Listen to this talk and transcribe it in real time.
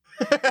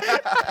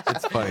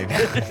funny.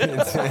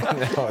 It's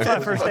my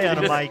first day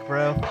on a mic,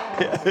 bro.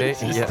 He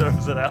just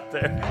throws it out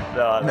there.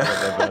 No, I don't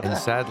know about And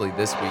that. sadly,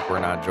 this week we're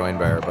not joined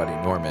by our buddy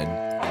Norman.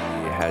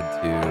 He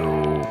had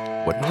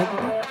to. What did he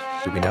have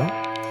to do? Do we know?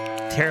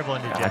 Terrible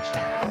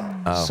indigestion.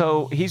 Oh.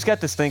 So he's got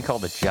this thing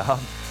called a job,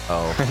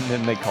 Oh. and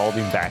then they called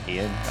him back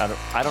in.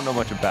 I don't know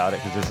much about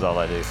it because this is all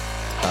I do. This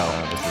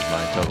is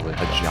mine totally.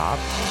 A job?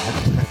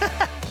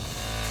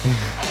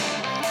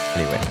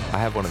 Anyway, I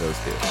have one of those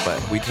too.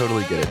 But we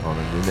totally get it,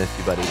 Norman. We miss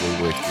you, buddy.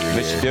 We wish you were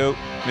Miss here. you do.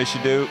 Miss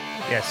you do.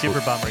 Yeah, super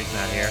bummer he's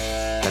not here.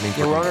 That means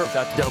Yeah, we're we're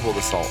gonna double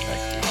the salt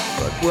next week.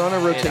 But We're on a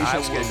rotation And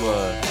I schedule.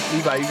 will,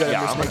 Levi, you gotta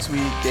yeah, miss I'm next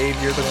week. Dave,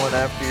 you're the one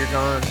after you're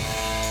gone.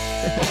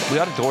 we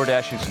ought to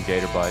DoorDash you some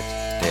gator bites.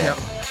 yeah. Yep.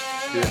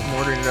 Dude, I'm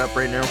ordering it up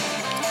right now.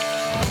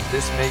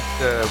 This makes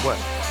what?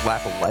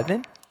 Lap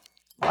 11?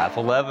 Lap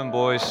 11,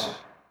 boys.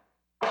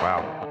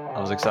 Wow. I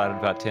was excited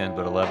about 10,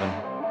 but 11,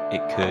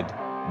 it could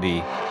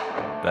be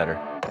better.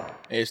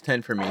 Hey, it's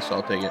 10 for me, so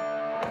I'll take it.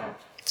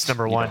 It's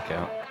number You one. don't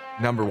count.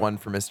 Number one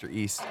for Mr.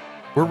 East.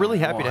 We're really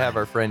happy to have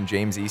our friend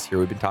James East here.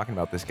 We've been talking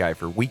about this guy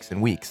for weeks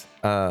and weeks.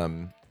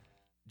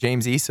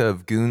 James East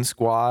of Goon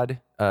Squad,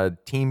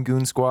 Team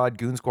Goon Squad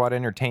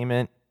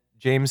Entertainment.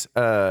 James,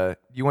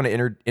 you want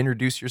to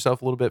introduce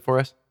yourself a little bit for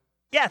us?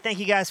 Yeah, thank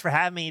you guys for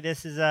having me.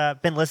 This has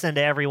been listening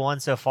to everyone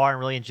so far and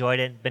really enjoyed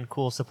it. Been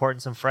cool supporting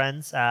some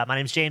friends. My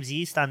name's James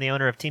East. I'm the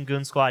owner of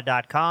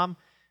TeamGoonsquad.com.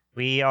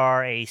 We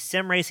are a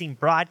sim racing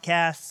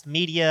broadcast,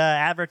 media,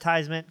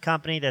 advertisement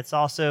company that's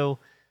also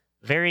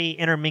very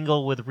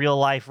intermingled with real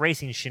life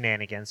racing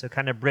shenanigans. So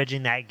kind of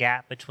bridging that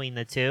gap between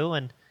the two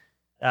and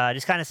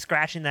just kind of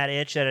scratching that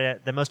itch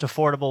at the most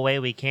affordable way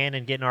we can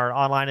and getting our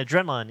online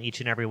adrenaline each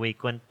and every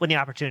week when the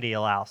opportunity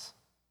allows.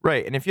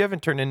 Right, and if you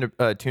haven't tuned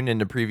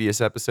into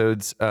previous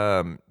episodes,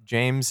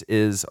 James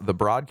is the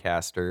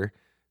broadcaster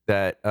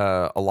that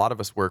a lot of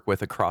us work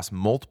with across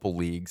multiple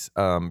leagues.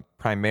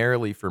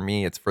 Primarily for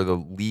me, it's for the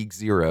League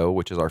Zero,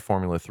 which is our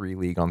Formula 3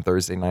 league on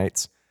Thursday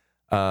nights.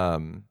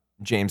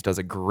 James does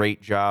a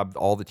great job.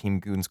 All the Team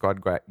Goon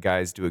Squad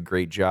guys do a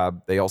great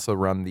job. They also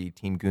run the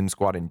Team Goon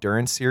Squad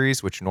Endurance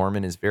Series, which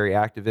Norman is very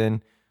active in.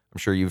 I'm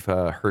sure you've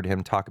heard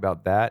him talk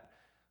about that.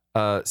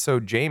 So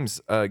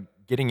James,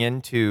 getting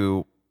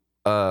into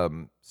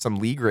some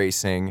league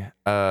racing,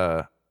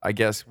 I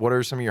guess, what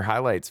are some of your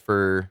highlights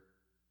for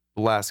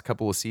the last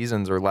couple of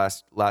seasons or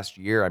last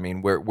year? I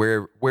mean,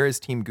 where has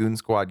Team Goon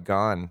Squad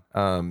gone?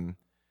 Are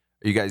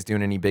you guys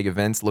doing any big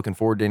events? Looking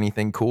forward to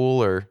anything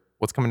cool, or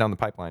what's coming down the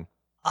pipeline?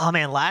 Oh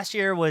man, last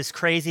year was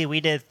crazy. We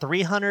did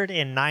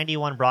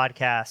 391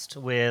 broadcasts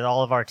with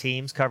all of our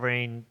teams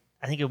covering,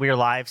 I think we were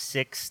live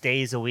 6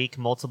 days a week,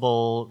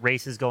 multiple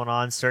races going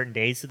on certain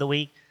days of the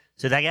week.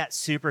 So that got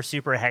super,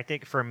 super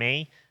hectic for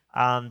me.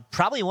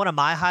 Probably one of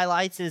my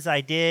highlights is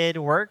I did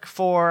work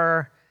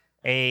for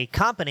a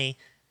company.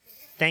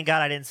 Thank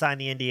God I didn't sign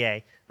the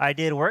NDA. I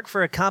did work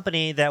for a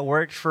company that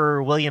worked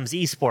for Williams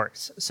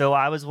Esports. So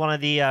I was one of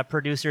the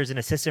producers and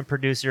assistant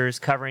producers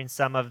covering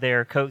some of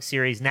their Coke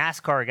Series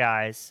NASCAR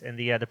guys in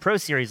the Pro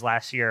Series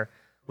last year,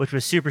 which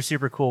was super,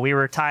 super cool. We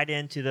were tied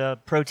into the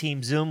Pro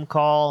Team Zoom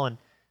call, and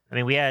I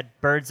mean, we had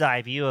bird's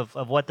eye view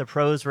of what the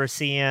pros were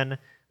seeing.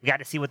 We got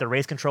to see what the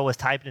race control was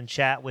typing in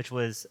chat, which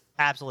was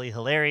absolutely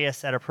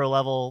hilarious at a pro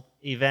level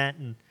event.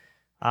 And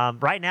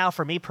right now,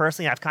 for me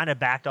personally, I've kind of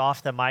backed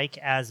off the mic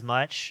as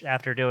much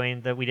after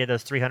doing that. We did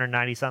those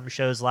 390 something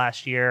shows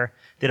last year,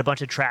 did a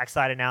bunch of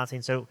trackside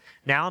announcing. So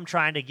now I'm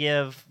trying to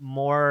give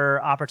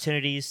more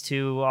opportunities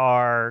to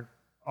our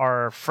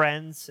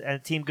friends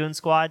at Team Goon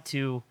Squad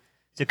to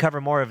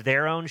cover more of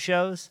their own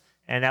shows.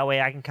 And that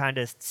way I can kind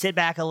of sit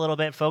back a little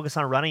bit, focus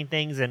on running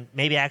things, and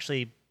maybe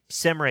actually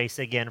sim race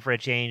again for a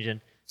change,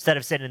 and instead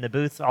of sitting in the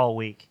booth all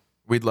week.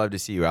 We'd love to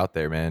see you out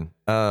there, man.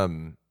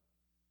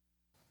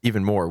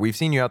 Even more. We've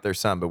seen you out there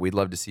some, but we'd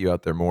love to see you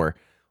out there more.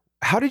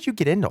 How did you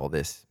get into all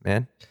this,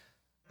 man?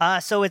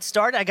 So it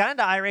started, I got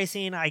into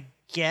iRacing, I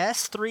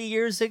guess 3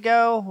 years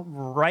ago,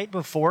 right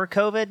before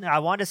COVID. I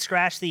wanted to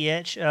scratch the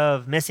itch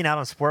of missing out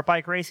on sport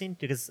bike racing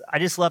because I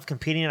just love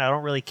competing and I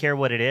don't really care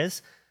what it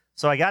is.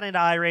 So I got into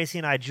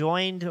iRacing. I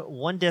joined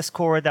one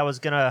Discord that was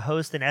going to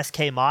host an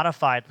SK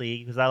modified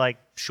league because I like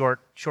short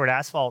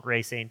asphalt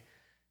racing.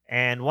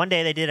 And one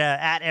day they did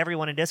at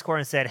everyone in Discord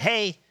and said,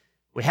 hey,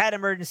 we had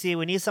emergency.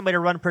 We need somebody to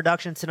run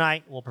production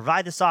tonight. We'll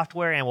provide the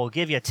software and we'll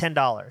give you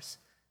 $10.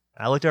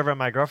 And I looked over at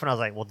my girlfriend. I was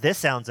like, well, this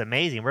sounds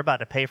amazing. We're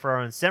about to pay for our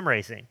own sim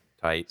racing.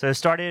 Tight. So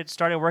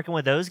started working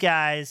with those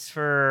guys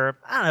for,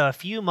 I don't know, a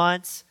few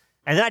months.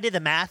 And then I did the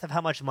math of how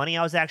much money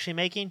I was actually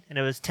making. And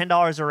it was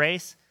 $10 a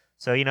race.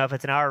 So, you know, if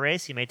it's an hour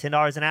race, you made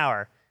 $10 an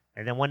hour.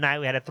 And then one night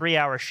we had a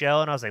 3-hour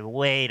show. And I was like,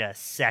 wait a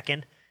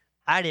second.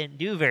 I didn't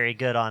do very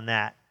good on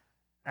that.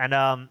 And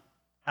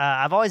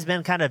I've always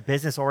been kind of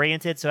business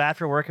oriented. So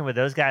after working with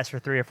those guys for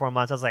 3 or 4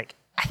 months, I was like,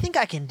 I think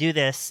I can do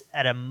this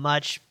at a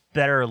much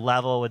better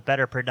level with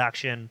better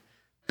production,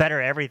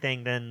 better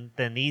everything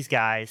than these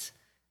guys.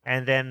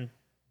 And then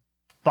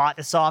bought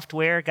the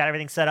software, got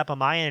everything set up on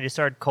my end, and just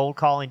started cold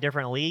calling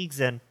different leagues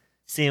and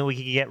seeing if we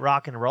could get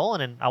rock and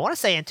rolling. And I want to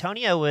say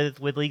Antonio with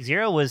League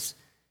Zero was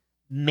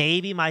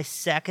maybe my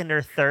second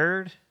or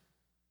third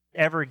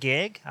ever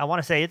gig. I want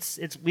to say it's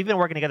we've been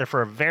working together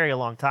for a very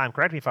long time.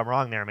 Correct me if I'm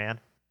wrong there, man.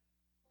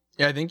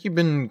 Yeah, I think you've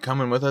been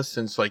coming with us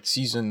since like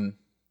season,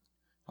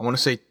 I want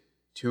to say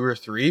 2 or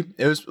 3.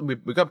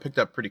 We got picked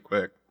up pretty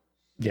quick.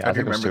 Yeah, I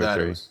do think it was 2 or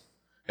 3.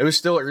 It was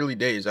still early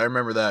days. I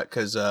remember that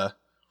because,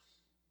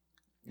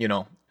 it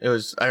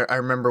was. I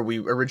remember we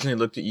originally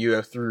looked at you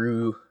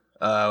through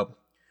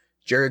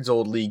Jared's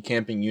old league,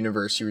 Camping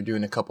Universe. You were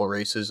doing a couple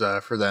races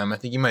for them. I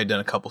think you might have done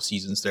a couple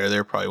seasons there. They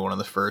were probably one of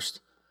the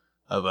first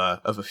of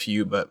a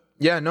few. But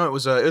yeah, no, it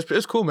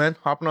was cool, man.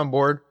 Hopping on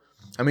board.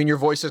 I mean, your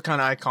voice is kind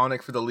of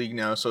iconic for the league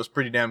now, so it's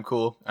pretty damn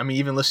cool. I mean,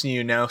 even listening to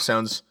you now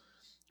sounds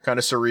kind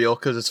of surreal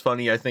because it's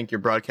funny. I think you're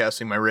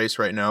broadcasting my race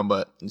right now,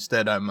 but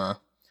instead I'm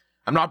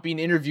not being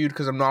interviewed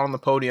because I'm not on the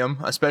podium,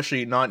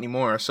 especially not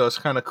anymore. So it's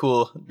kind of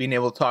cool being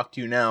able to talk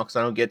to you now because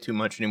I don't get too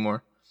much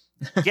anymore.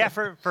 Yeah,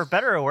 for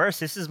better or worse,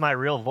 this is my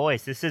real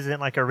voice. This isn't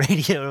like a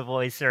radio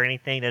voice or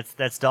anything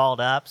that's dolled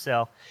up.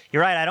 So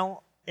you're right. I don't.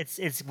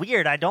 It's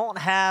weird. I don't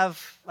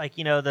have like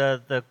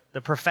the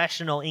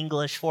professional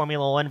English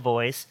Formula One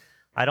voice.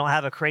 I don't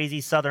have a crazy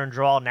Southern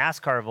drawl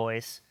NASCAR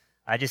voice.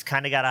 I just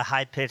kind of got a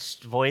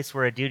high-pitched voice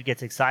where a dude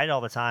gets excited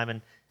all the time,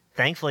 and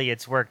thankfully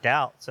it's worked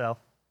out, so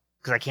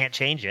because I can't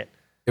change it.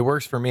 It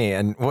works for me.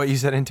 And what you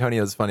said,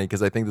 Antonio, is funny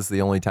because I think this is the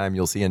only time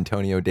you'll see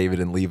Antonio, David,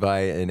 and Levi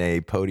in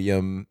a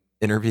podium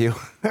interview,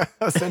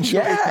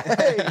 essentially. Yeah,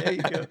 hey, there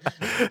you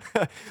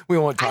go. We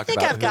won't talk about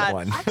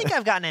it. I think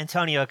I've gotten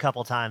Antonio a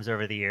couple times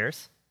over the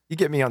years. You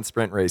get me on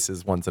sprint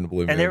races once in a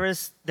blue moon. And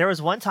there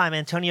was one time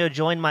Antonio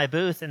joined my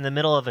booth in the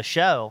middle of a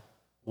show.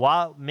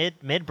 While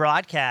mid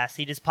broadcast,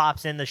 he just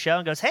pops in the show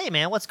and goes, "Hey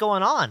man, what's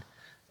going on?"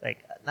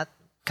 Like, not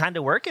kind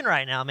of working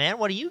right now, man.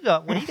 What do you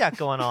got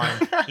going on?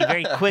 He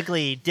very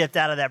quickly dipped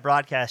out of that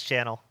broadcast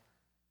channel.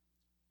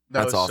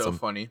 That's was awesome. So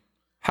funny.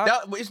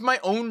 That is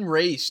my own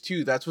race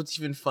too. That's what's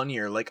even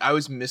funnier. Like I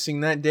was missing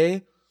that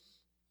day,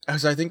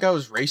 because I think I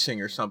was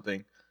racing or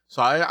something.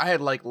 So I had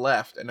like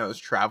left and I was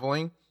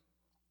traveling,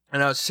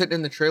 and I was sitting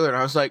in the trailer and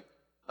I was like,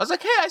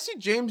 hey, I see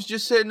James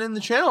just sitting in the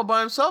channel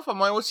by himself. I'm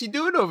like, what's he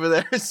doing over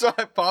there? So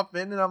I pop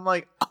in and I'm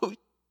like,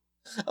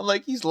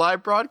 he's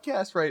live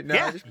broadcast right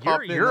now.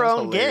 Yeah, your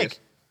own gig.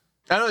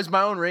 I know, it's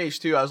my own race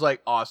too. I was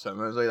like, awesome.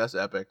 I was like, that's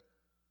epic.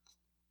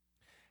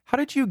 How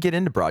did you get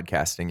into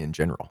broadcasting in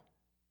general?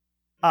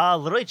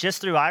 Literally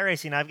just through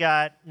iRacing. I've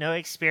got no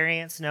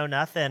experience, no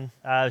nothing.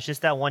 It was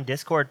just that one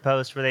Discord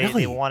post where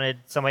they wanted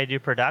somebody to do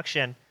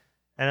production.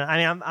 And I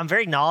mean, I'm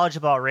very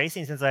knowledgeable about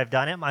racing since I've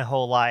done it my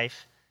whole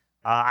life.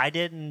 I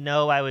didn't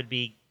know I would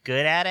be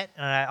good at it.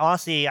 And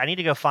I need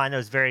to go find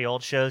those very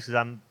old shows because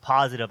I'm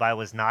positive I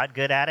was not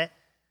good at it.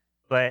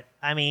 But,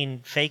 I mean,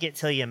 fake it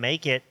till you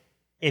make it.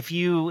 If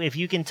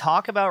you can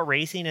talk about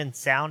racing and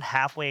sound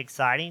halfway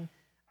exciting,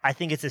 I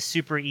think it's a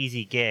super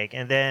easy gig.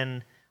 And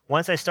then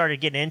once I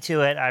started getting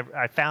into it,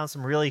 I found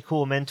some really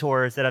cool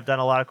mentors that have done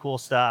a lot of cool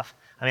stuff.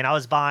 I mean, I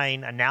was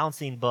buying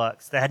announcing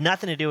books that had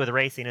nothing to do with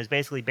racing. It was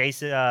basically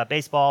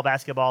baseball,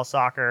 basketball,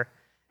 soccer.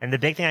 And the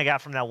big thing I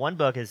got from that one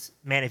book is,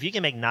 man, if you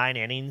can make 9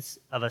 innings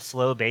of a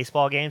slow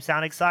baseball game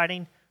sound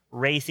exciting,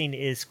 racing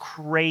is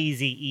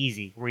crazy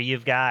easy, where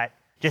you've got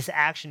just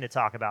action to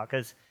talk about.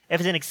 Because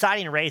if it's an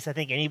exciting race, I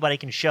think anybody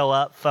can show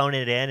up, phone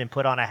it in, and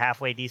put on a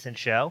halfway decent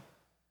show.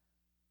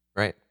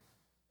 Right.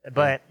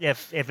 But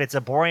if it's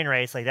a boring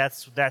race, like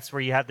that's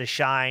where you have to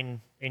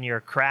shine in your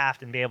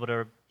craft and be able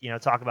to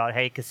talk about,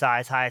 hey,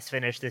 Kasai's highest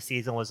finish this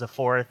season was a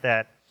 4th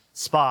at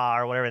Spa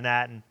or whatever,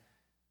 and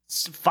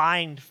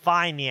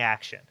find the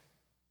action.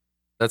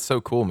 That's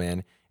so cool,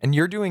 man. And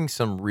you're doing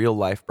some real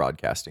life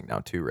broadcasting now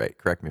too, right?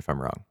 Correct me if I'm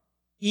wrong.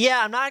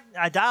 Yeah,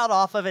 I dialed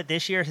off of it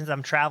this year since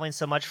I'm traveling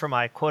so much for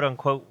my quote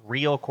unquote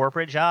real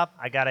corporate job.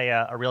 I got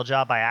a real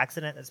job by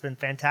accident. That's been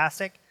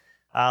fantastic.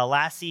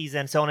 Last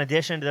season, so in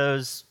addition to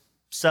those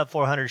sub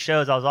 400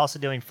 shows, I was also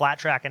doing flat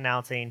track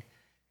announcing,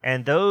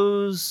 and it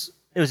was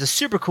a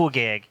super cool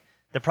gig.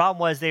 The problem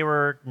was they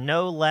were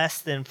no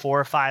less than 4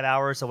 or 5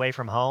 hours away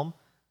from home.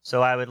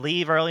 So I would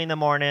leave early in the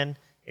morning.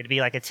 It'd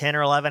be like a 10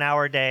 or 11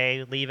 hour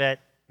day. Leave at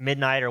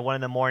midnight or 1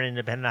 in the morning,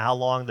 depending on how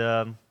long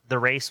the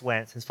race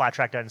went, since flat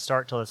track doesn't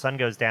start till the sun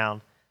goes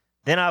down.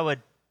 Then I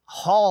would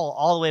haul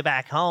all the way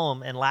back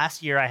home. And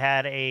last year I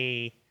had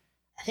I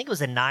think it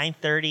was a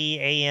 9:30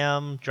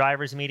 a.m.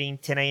 drivers meeting,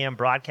 10 a.m.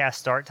 broadcast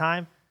start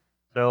time.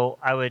 So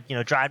I would,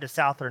 drive to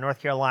South or North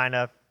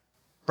Carolina,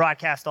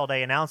 broadcast all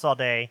day, announce all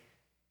day,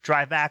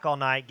 drive back all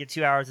night, get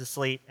 2 hours of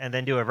sleep, and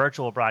then do a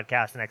virtual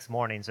broadcast the next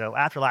morning. So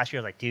after last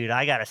year, I was like, dude,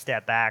 I got to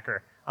step back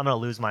or I'm going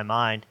to lose my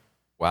mind.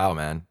 Wow,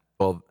 man.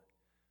 Well,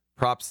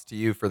 props to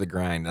you for the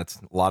grind. That's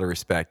a lot of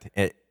respect.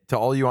 To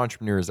all you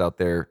entrepreneurs out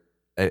there,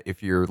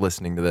 if you're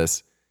listening to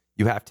this,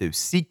 you have to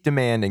seek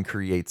demand and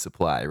create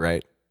supply,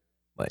 right?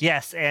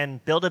 Yes,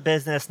 and build a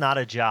business, not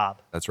a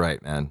job. That's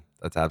right, man.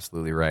 That's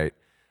absolutely right.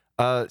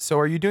 So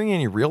are you doing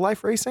any real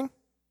life racing?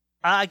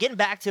 Getting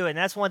back to it, and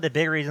that's one of the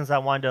big reasons I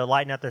wanted to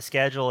lighten up the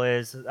schedule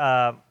is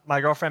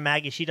my girlfriend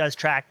Maggie, she does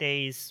track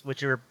days,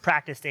 which are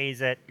practice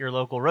days at your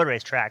local road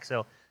race track.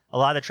 So a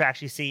lot of the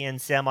tracks you see in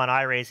Sim on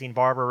iRacing,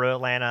 Barber, Road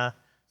Atlanta,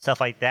 stuff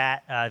like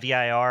that.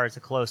 VIR is a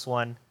close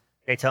one,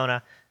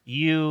 Daytona.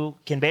 You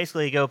can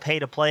basically go pay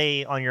to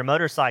play on your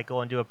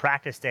motorcycle and do a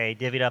practice day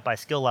divvied up by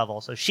skill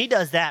level. So she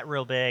does that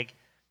real big.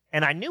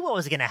 And I knew what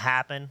was going to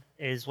happen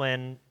is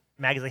when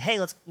Maggie's like, hey,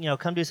 let's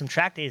come do some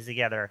track days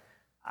together.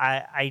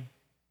 I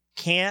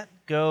can't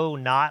go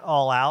not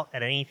all out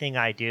at anything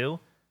I do.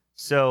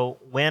 So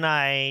when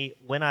I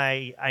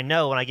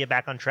know when I get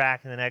back on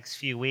track in the next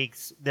few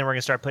weeks, then we're going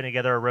to start putting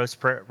together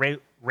a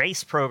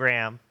race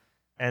program.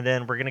 And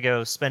then we're going to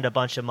go spend a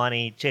bunch of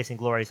money chasing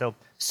glory. So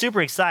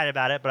super excited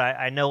about it, but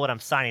I know what I'm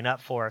signing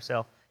up for.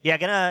 So yeah,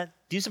 going to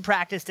do some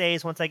practice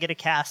days once I get a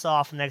cast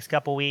off in the next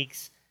couple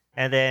weeks,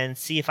 and then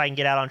see if I can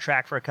get out on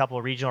track for a couple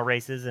of regional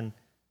races and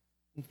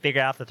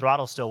figure out if the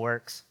throttle still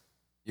works.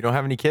 You don't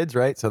have any kids,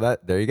 right? So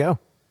there you go.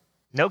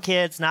 No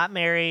kids, not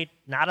married,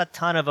 not a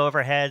ton of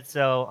overhead.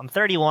 So I'm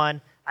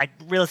 31. I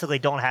realistically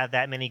don't have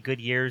that many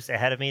good years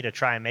ahead of me to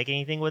try and make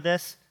anything with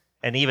this.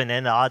 And even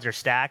then, the odds are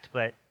stacked.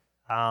 But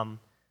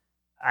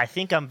I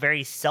think I'm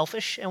very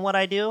selfish in what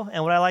I do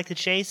and what I like to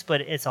chase, but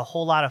it's a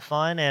whole lot of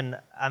fun. And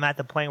I'm at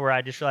the point where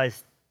I just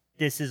realized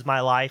this is my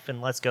life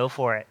and let's go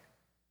for it.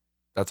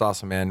 That's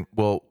awesome, man.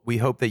 Well, we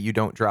hope that you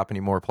don't drop any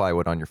more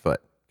plywood on your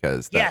foot.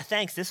 Yeah,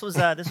 thanks. This was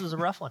a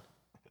rough one.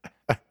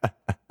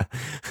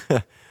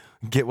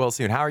 Get well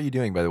soon. How are you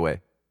doing, by the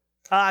way?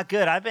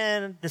 Good. I've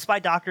been,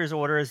 despite doctor's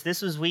orders,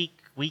 this was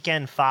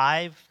weekend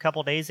 5 a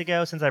couple days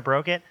ago since I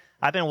broke it.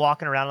 I've been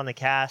walking around on the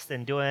cast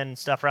and doing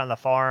stuff around the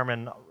farm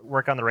and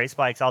work on the race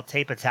bikes. I'll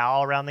tape a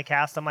towel around the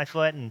cast on my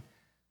foot, and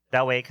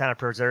that way it kind of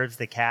preserves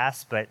the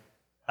cast. But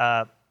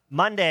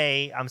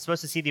Monday, I'm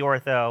supposed to see the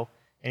ortho,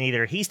 and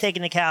either he's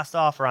taking the cast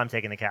off or I'm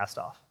taking the cast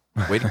off.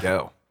 Way to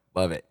go.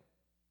 Love it.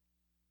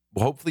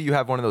 Well, hopefully you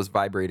have one of those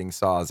vibrating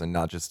saws and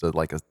not just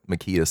like a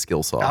Makita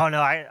skill saw. Oh,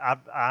 no,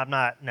 I'm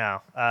not,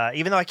 no.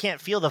 Even though I can't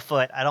feel the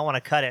foot, I don't want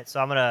to cut it. So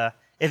I'm going to,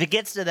 if it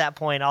gets to that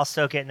point, I'll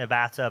soak it in the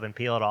bathtub and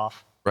peel it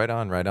off. Right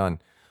on, right on.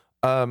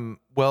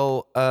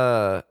 Well,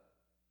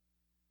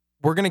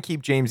 we're going to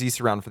keep James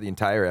East around for the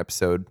entire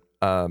episode.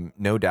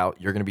 No doubt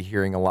you're going to be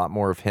hearing a lot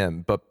more of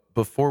him. But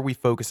before we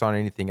focus on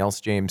anything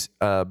else, James,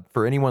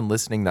 for anyone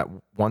listening that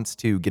wants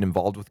to get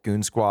involved with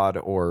Goon Squad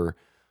or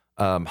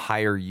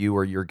hire you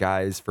or your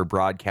guys for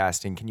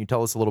broadcasting, can you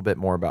tell us a little bit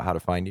more about how to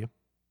find you?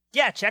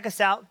 Yeah, check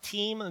us out,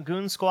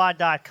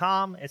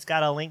 teamgoonsquad.com. It's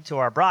got a link to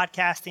our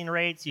broadcasting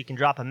rates. You can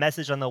drop a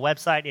message on the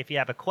website if you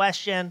have a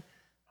question.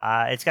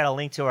 It's got a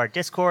link to our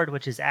Discord,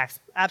 which is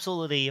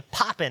absolutely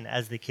poppin',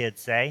 as the kids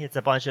say. It's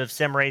a bunch of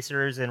sim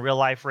racers and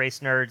real-life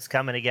race nerds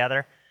coming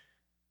together.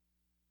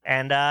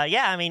 And,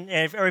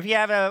 if you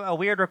have a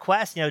weird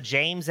request,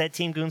 James at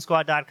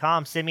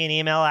teamgoonsquad.com, send me an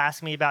email,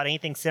 ask me about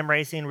anything sim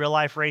racing,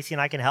 real-life racing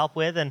I can help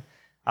with, and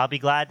I'll be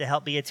glad to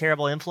help be a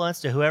terrible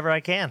influence to whoever I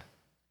can.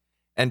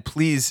 And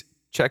please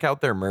check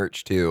out their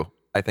merch, too.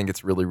 I think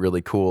it's really,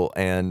 really cool.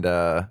 And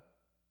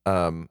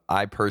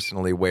I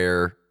personally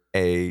wear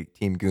a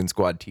Team Goon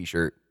Squad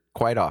t-shirt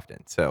quite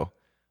often. So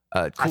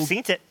cool, I've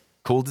seen it.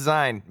 Cool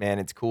design, man.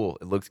 It's cool.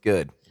 It looks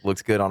good.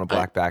 Looks good on a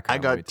black background.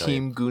 I got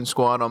Team Goon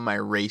Squad on my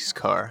race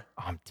car.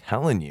 I'm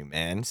telling you,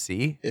 man.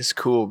 See? It's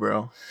cool,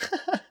 bro.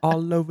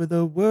 All over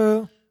the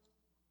world.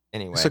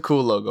 Anyway. It's a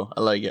cool logo.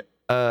 I like it.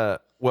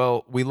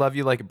 Well, we love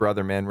you like a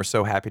brother, man. We're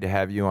so happy to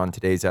have you on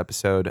today's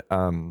episode.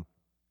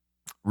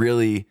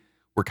 Really,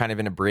 we're kind of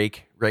in a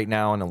break right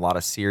now in a lot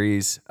of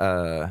series.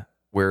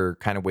 We're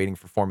kind of waiting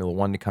for Formula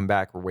One to come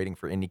back. We're waiting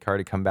for IndyCar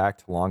to come back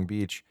to Long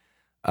Beach.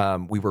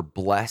 We were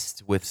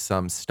blessed with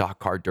some stock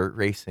car dirt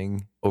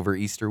racing over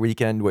Easter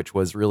weekend, which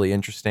was really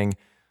interesting.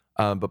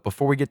 But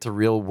before we get to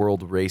real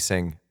world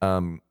racing,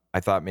 I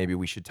thought maybe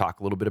we should talk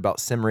a little bit about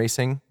sim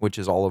racing, which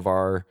is all of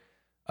our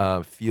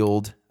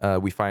field.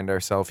 We find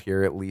ourselves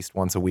here at least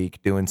once a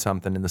week doing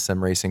something in the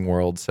sim racing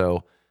world.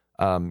 So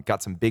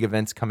got some big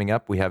events coming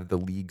up. We have the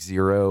League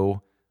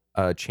Zero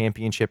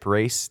championship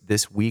race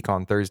this week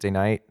on Thursday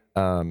night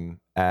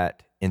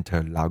at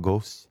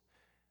Interlagos.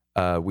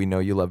 We know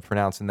you love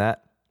pronouncing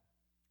that.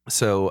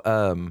 So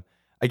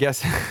I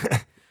guess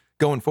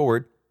going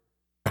forward,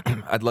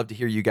 I'd love to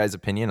hear you guys'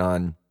 opinion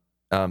on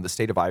the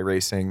state of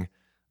iRacing,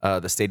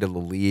 the state of the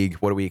league.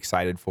 What are we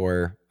excited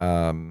for?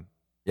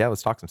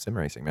 Let's talk some sim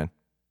racing, man.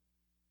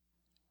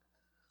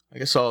 I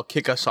guess I'll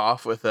kick us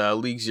off with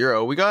League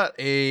Zero. We got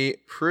a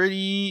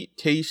pretty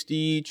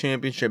tasty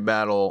championship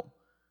battle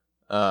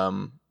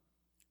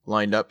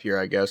lined up here,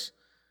 I guess.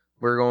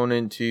 We're going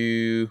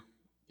into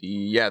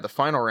the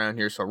final round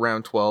here, so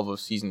round 12 of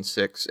season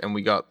 6, and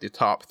we got the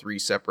top 3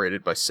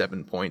 separated by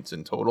 7 points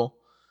in total.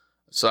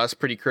 So that's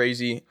pretty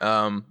crazy.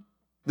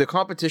 The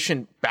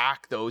competition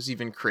back, though, is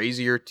even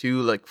crazier,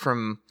 too. Like,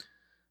 from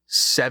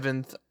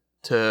 7th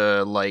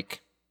to,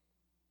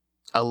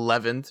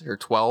 11th or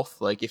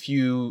 12th. Like, if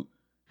you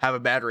have a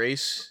bad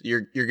race,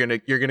 you're gonna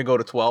go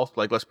to 12th.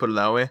 Like, let's put it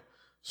that way.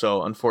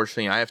 So,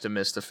 unfortunately, I have to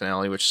miss the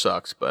finale, which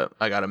sucks, but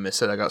I gotta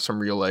miss it. I got some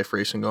real-life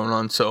racing going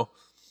on, so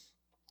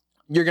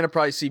you're going to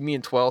probably see me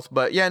in 12th.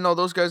 But, yeah, no,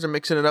 those guys are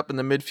mixing it up in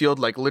the midfield.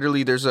 Like,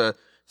 literally, there's a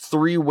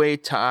 3-way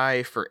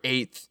tie for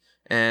 8th,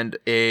 and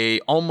a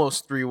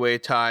almost 3-way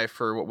tie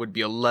for what would be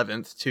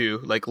 11th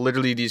too. Like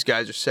literally these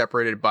guys are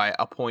separated by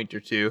a point or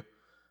two.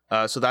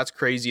 So that's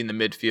crazy in the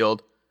midfield.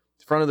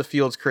 The front of the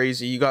field's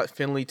crazy. You got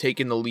Finley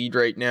taking the lead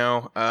right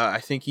now. I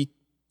think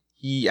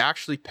he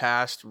actually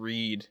passed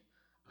Reed.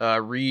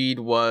 Reed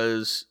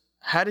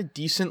had a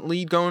decent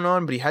lead going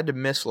on, but he had to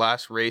miss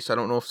last race. I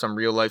don't know if some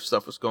real life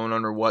stuff was going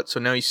on or what. So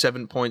now he's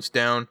 7 points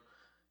down.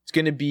 It's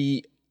going to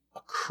be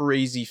a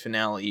crazy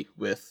finale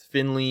with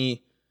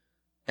Finley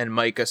and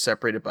Micah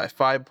separated by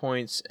 5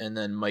 points, and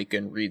then Micah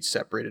and Reed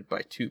separated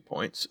by 2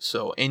 points.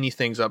 So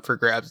anything's up for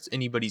grabs. It's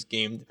anybody's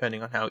game,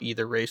 depending on how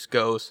either race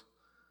goes.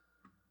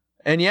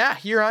 And yeah,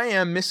 here I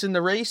am missing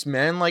the race,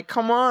 man. Like,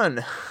 come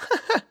on.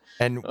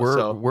 And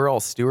we're all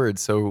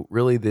stewards, so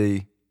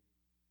really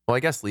I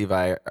guess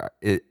Levi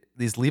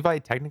is Levi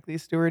technically a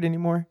steward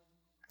anymore?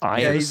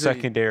 I am a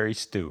secondary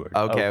steward.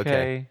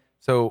 Okay.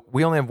 So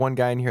we only have one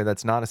guy in here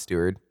that's not a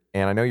steward,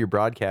 and I know you're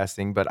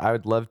broadcasting, but I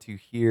would love to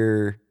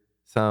hear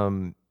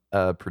some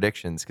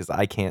predictions because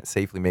I can't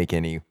safely make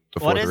any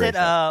before what the is race.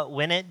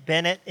 Win it,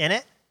 Bennett, in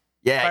it?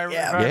 Yeah.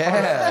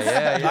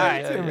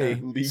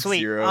 Sweet.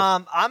 0.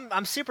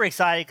 I'm super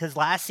excited because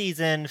last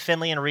season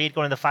Finley and Reed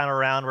going to the final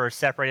round were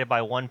separated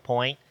by 1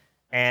 point,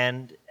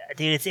 and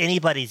dude, it's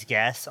anybody's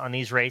guess on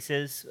these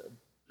races,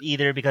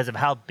 either because of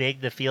how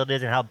big the field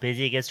is and how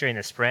busy it gets during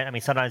the sprint. I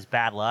mean, sometimes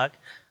bad luck.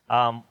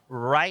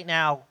 Right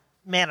now,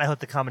 man, I hope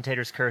the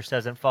commentator's curse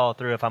doesn't follow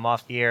through if I'm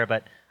off the air,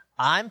 but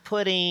I'm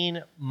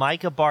putting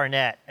Micah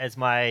Barnett as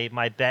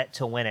my bet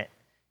to win it.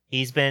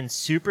 He's been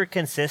super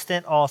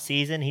consistent all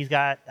season. He's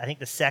got, I think,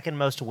 the second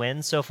most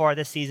wins so far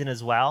this season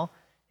as well.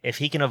 If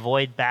he can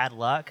avoid bad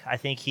luck, I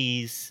think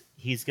he's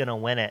going to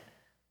win it.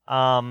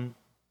 Man,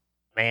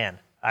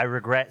 I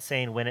regret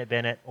saying win it,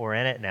 Bennett, or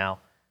in it now.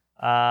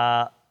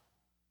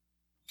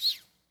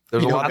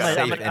 There's a lot of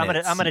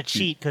I'm going to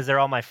cheat because they're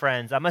all my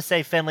friends. I'm going to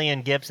say Finley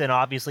and Gibson,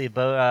 obviously,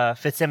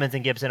 Fitzsimmons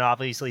and Gibson,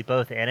 obviously,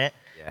 both in it.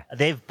 Yeah.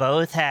 They've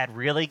both had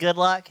really good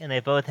luck, and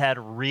they've both had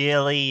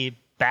really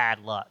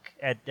bad luck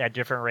at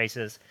different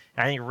races.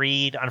 And I think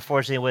Reed,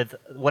 unfortunately, with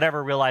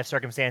whatever real-life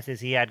circumstances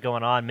he had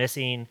going on,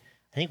 missing,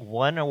 I think,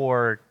 1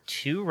 or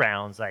 2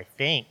 rounds, I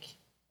think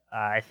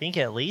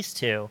at least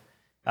 2.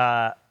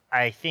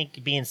 I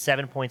think being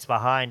 7 points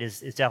behind is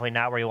definitely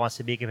not where he wants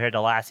to be compared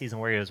to last season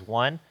where he was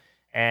 1.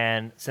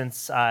 And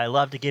since I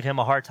love to give him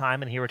a hard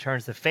time and he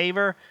returns the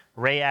favor,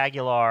 Ray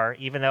Aguilar,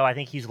 even though I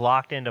think he's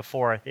locked into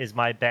 4th, is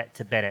my bet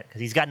to Bennett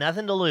because he's got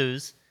nothing to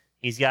lose.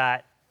 He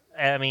has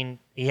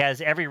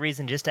every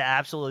reason just to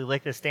absolutely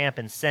lick the stamp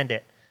and send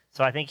it.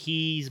 So I think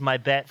he's my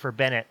bet for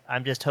Bennett.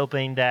 I'm just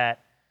hoping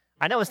that,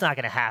 I know it's not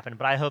going to happen,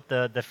 but I hope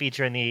the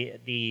feature and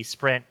the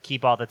sprint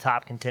keep all the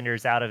top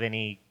contenders out of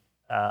any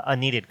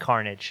unneeded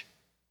carnage.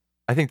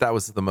 I think that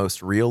was the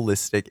most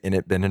realistic in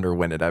it, Bennett or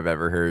win it I've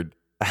ever heard.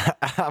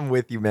 I'm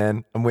with you,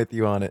 man. I'm with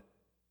you on it.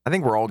 I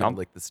think we're all going to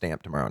lick the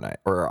stamp tomorrow night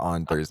or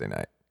on Thursday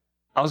night.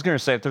 I was going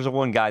to say, if there's a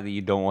one guy that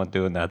you don't want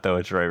doing that, though,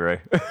 it's Ray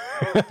Ray.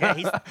 Yeah,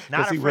 he's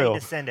not afraid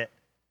to send it.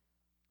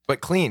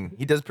 But clean.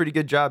 He does a pretty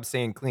good job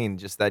saying clean.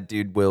 Just that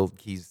dude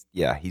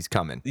he's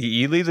coming.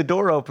 You leave the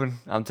door open.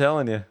 I'm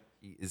telling you.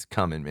 He is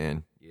coming,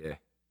 man. Yeah.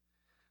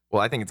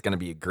 Well, I think it's going to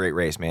be a great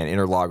race, man.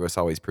 Interlagos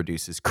always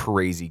produces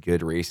crazy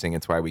good racing.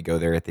 It's why we go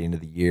there at the end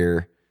of the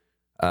year.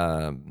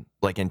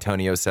 Like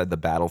Antonio said, the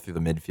battle through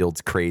the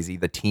midfield's crazy.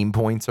 The team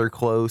points are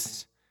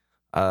close.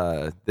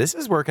 This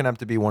is working up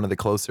to be one of the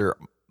closer,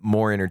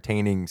 more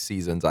entertaining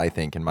seasons, I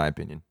think, in my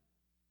opinion.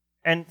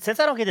 And since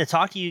I don't get to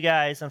talk to you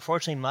guys,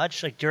 unfortunately,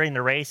 much like during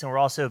the race, and we're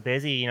all so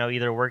busy,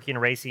 either working,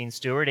 racing,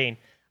 stewarding,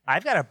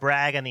 I've got to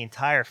brag on the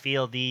entire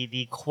field.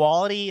 The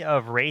quality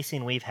of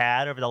racing we've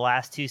had over the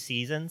last 2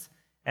 seasons,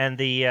 and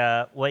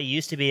the what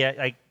used to be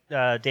like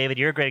David,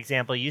 you're a great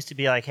example. It used to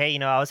be like, hey,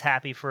 I was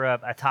happy for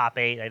a top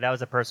 8. Like, that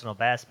was a personal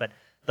best, but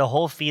the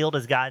whole field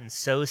has gotten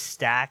so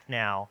stacked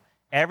now.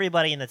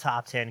 Everybody in the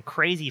top 10,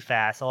 crazy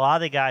fast. A lot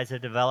of the guys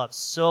have developed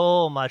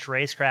so much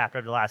racecraft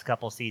over the last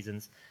couple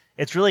seasons.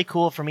 It's really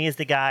cool for me as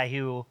the guy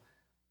who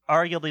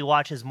arguably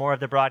watches more of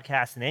the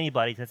broadcast than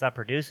anybody since I'm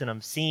producing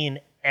them, seeing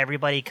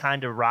everybody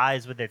kind of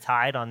rise with the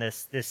tide on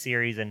this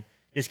series and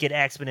just get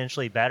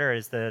exponentially better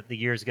as the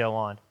years go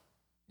on.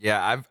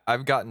 Yeah,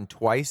 I've gotten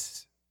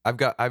twice. I've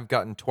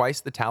gotten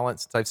twice the talent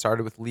since I've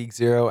started with League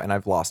Zero, and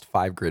I've lost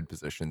 5 grid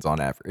positions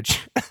on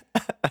average.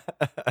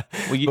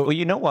 Well,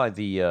 you know why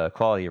the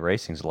quality of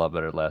racing is a lot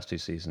better the last 2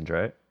 seasons,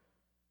 right?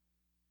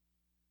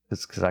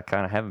 It's because I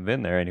kind of haven't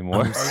been there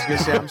anymore. I was going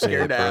to say, I'm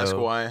scared to ask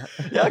why.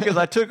 Yeah, because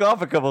I took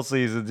off a couple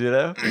seasons,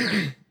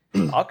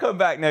 I'll come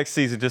back next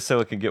season just so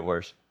it can get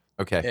worse.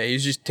 Okay. Yeah,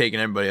 he's just taking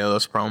everybody out.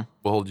 That's the problem.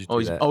 We'll hold you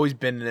to that. Always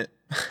been in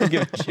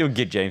it. You'll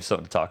get James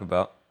something to talk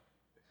about.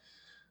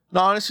 No,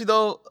 honestly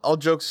though, all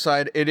jokes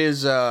aside, it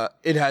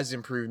has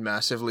improved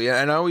massively,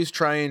 and I always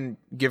try and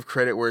give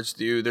credit where it's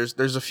due.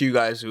 There's a few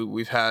guys who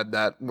we've had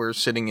that were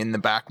sitting in the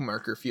back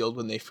marker field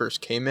when they first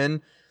came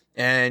in,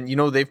 and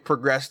they've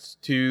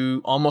progressed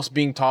to almost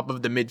being top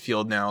of the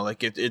midfield now.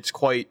 Like it's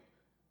quite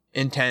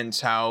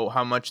intense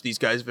how much these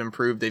guys have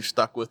improved. They've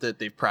stuck with it.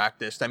 They've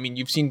practiced. I mean,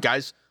 you've seen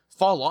guys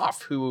fall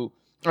off or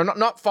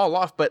not fall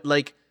off, but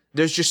like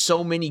there's just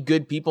so many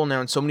good people now,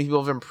 and so many people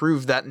have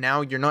improved that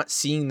now you're not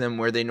seeing them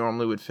where they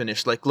normally would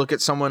finish. Like look at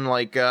someone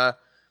like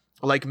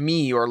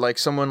me, or like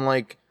someone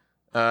like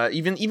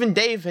even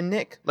Dave and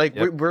Nick. Like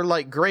we're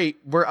like great,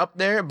 we're up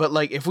there, but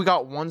like if we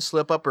got one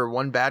slip up or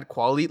one bad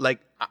quality, like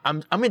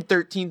I'm in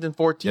 13th and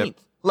 14th. Yep.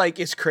 Like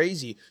it's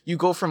crazy. You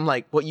go from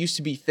like what used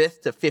to be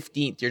 5th to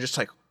 15th. You're just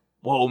like,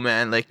 whoa,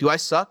 man. Like, do I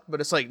suck? But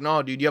it's like,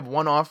 no, dude. You have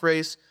one off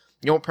race.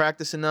 You don't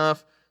practice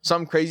enough.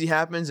 Something crazy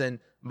happens, and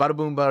bada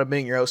boom, bada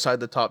bing, you're outside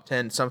the top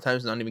 10.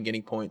 Sometimes not even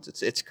getting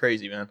points. It's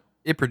crazy, man.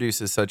 It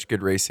produces such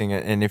good racing,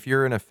 and if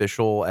you're an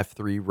official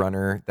F3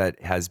 runner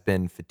that has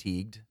been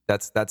fatigued,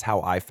 that's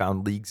how I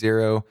found League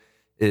Zero.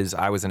 Is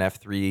I was an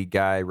F3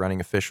 guy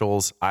running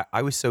officials.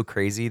 I was so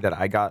crazy that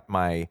I got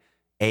my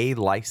A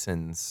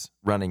license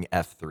running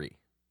F3.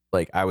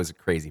 Like I was a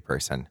crazy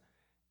person,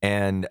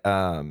 and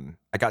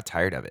I got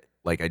tired of it.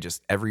 Like I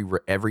just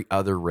every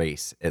other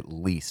race at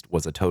least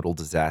was a total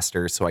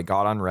disaster. So I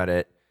got on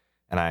Reddit.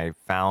 And I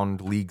found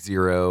League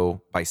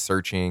Zero by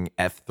searching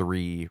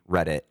F3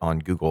 Reddit on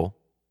Google.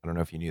 I don't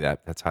know if you knew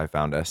that. That's how I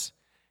found us.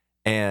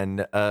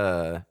 And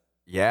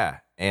yeah.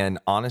 And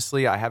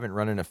honestly, I haven't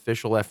run an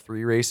official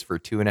F3 race for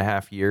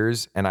 2.5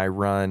 years. And I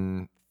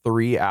run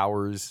 3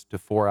 hours to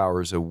 4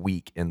 hours a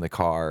week in the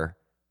car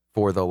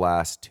for the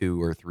last 2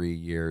 or 3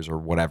 years or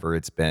whatever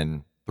it's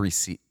been.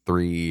 It's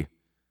been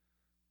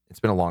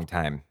a long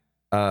time.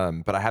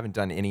 But I haven't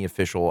done any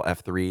official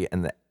F3,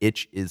 and the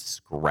itch is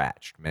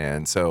scratched,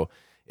 man. So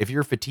if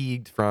you're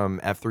fatigued from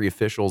F3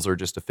 officials or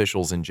just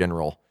officials in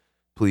general,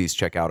 please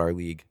check out our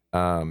league.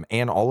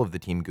 And all of the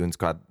Team Goon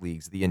Squad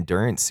leagues. The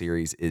Endurance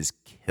Series is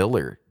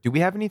killer. Do we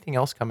have anything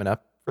else coming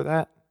up for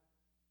that?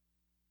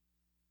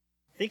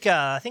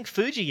 I think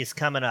Fuji is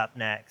coming up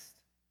next.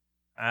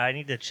 I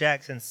need to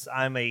check since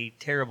I'm a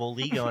terrible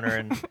league owner.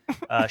 And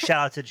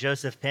shout out to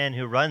Joseph Penn,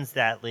 who runs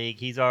that league.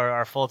 He's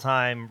our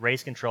full-time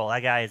race control.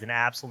 That guy is an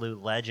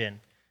absolute legend.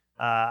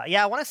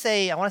 I want to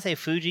say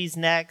Fuji's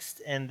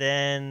next, and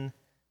then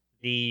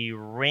the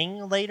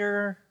ring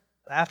later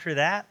after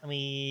that. Let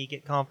me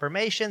get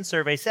confirmation.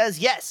 Survey says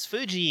yes,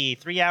 Fuji.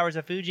 3 hours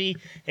of Fuji,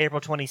 April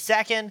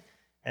 22nd,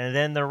 and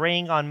then the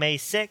ring on May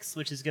 6th,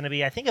 which is going to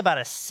be, I think, about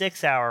a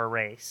 6-hour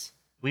race.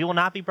 We will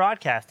not be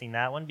broadcasting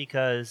that one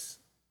because,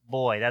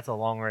 boy, that's a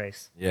long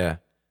race. Yeah.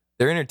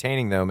 They're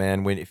entertaining, though,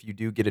 man. If you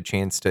do get a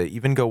chance to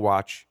even go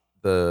watch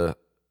the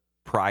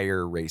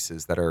prior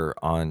races that are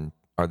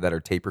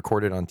tape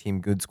recorded on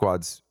Team Good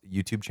Squad's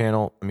YouTube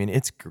channel, I mean,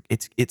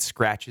 it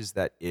scratches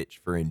that itch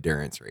for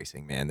endurance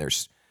racing, man.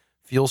 There's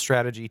fuel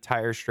strategy,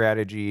 tire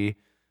strategy.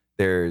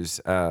 There's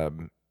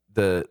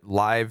the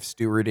live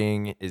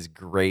stewarding is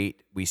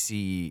great. We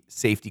see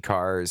safety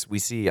cars.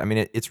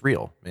 It's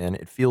real, man.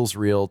 It feels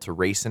real to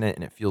race in it,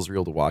 and it feels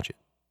real to watch it.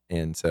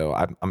 And so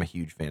I'm a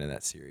huge fan of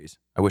that series.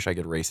 I wish I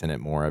could race in it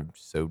more. I'm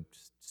so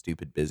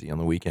stupid busy on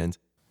the weekends.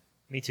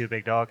 Me too,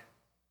 big dog.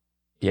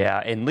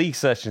 Yeah, and league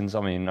sessions,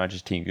 I mean, not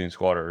just Team Goon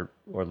Squad or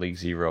League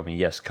Zero. I mean,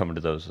 yes, coming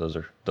to those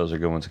are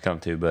good ones to come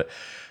to. But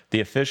the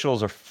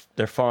officials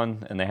they're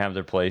fun and they have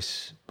their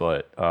place.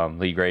 But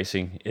league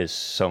racing is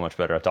so much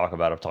better. I've talked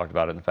about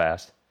it in the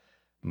past.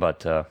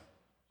 But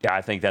yeah,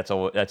 I think that's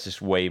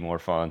just way more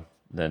fun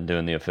than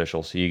doing the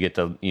officials. So you get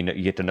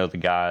to know the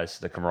guys,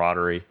 the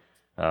camaraderie,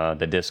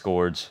 the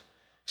discords.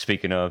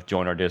 Speaking of,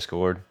 join our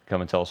Discord.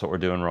 Come and tell us what we're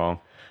doing wrong.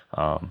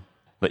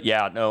 But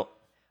yeah, no,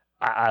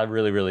 I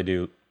really, really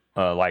do.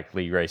 Like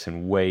league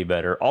racing way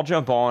better. I'll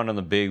jump on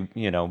the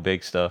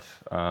big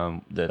stuff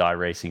that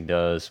iRacing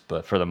does,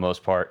 but for the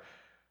most part,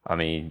 I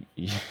mean,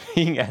 you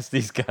can ask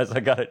these guys.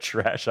 I got a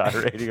trash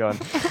iRating on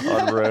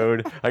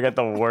road. I got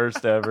the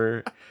worst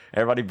ever.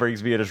 Everybody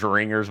brings me in as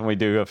ringers when we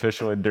do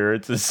official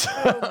endurances.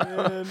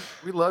 Oh, man.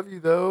 We love you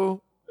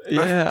though.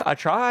 Yeah, I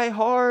try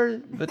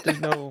hard, but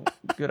there's no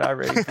good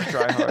iRating for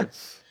try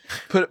hards.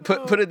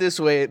 Put it this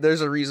way,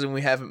 there's a reason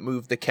we haven't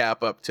moved the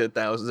cap up to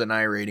 1,000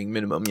 iRating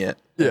minimum yet.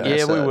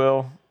 Yeah, we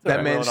will.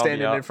 That man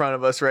standing in front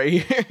of us right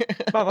here.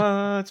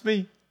 Mama, it's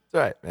me. It's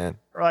all right, man.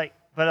 Right.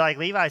 But like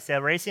Levi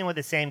said, racing with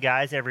the same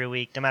guys every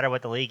week, no matter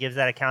what the league, gives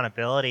that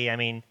accountability. I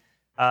mean,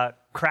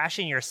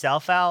 crashing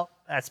yourself out,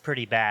 that's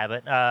pretty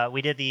bad. But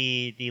we did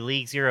the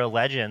League Zero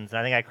Legends, and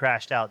I think I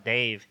crashed out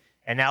Dave.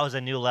 And that was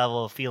a new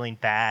level of feeling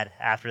bad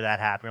after that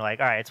happened. You're like,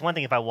 all right, it's one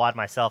thing if I wad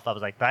myself up. I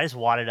was like, but I just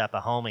wadded up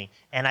a homie,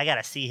 and I got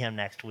to see him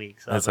next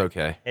week. So that's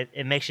okay.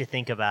 It makes you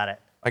think about it.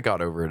 I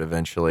got over it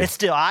eventually. It's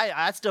still,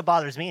 it still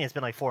bothers me. It's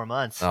been like 4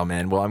 months. Oh,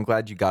 man. Well, I'm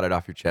glad you got it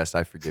off your chest.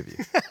 I forgive you.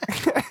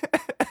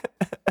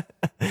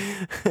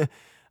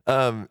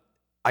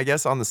 I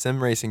guess on the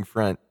sim racing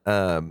front, we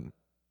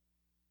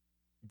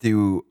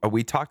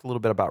talked a little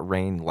bit about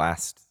rain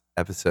last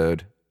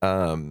episode.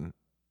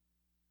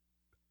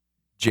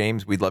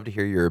 James, we'd love to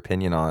hear your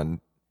opinion on,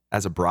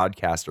 as a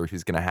broadcaster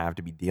who's going to have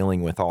to be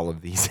dealing with all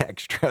of these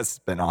extra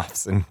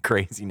spinoffs and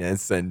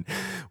craziness and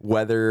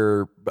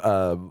weather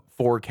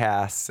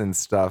forecasts and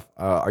stuff.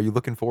 Are you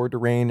looking forward to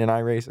rain in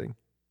iRacing?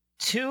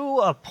 To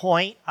a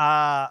point,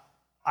 I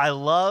I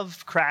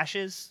love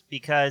crashes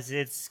because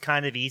it's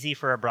kind of easy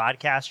for a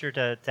broadcaster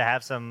to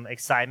have some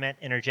excitement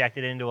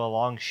interjected into a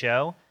long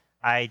show.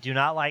 I do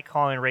not like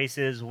calling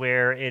races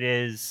where it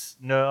is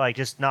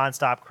just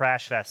nonstop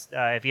crash fest.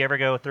 If you ever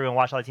go through and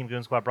watch all the Team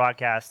Goon Squad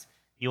broadcasts,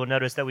 you will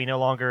notice that we no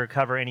longer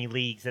cover any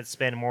leagues that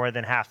spend more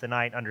than half the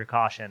night under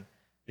caution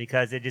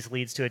because it just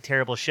leads to a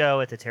terrible show.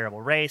 It's a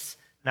terrible race.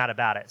 Not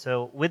about it.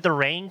 So with the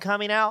rain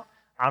coming out,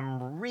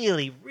 I'm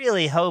really,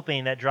 really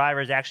hoping that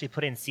drivers actually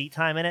put in seat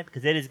time in it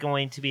because it is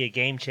going to be a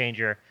game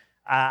changer.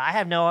 I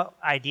have no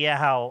idea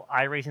how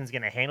iRacing is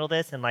going to handle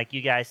this. And like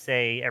you guys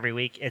say every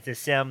week, it's a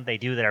sim. They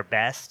do their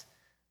best.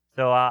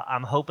 So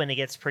I'm hoping it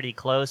gets pretty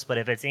close. But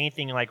if it's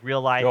anything like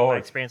real life my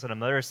experience on a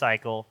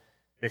motorcycle,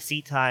 the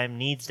seat time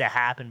needs to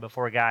happen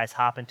before guys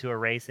hop into a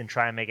race and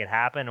try and make it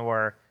happen,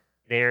 or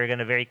they're going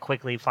to very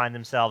quickly find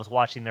themselves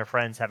watching their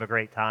friends have a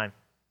great time.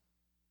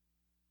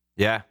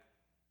 Yeah,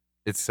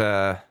 it's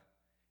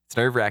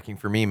nerve-wracking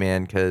for me,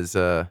 man, because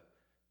I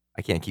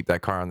can't keep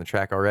that car on the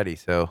track already.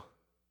 So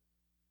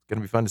it's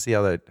gonna be fun to see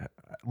how that.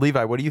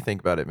 Levi, what do you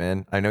think about it,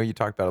 man? I know you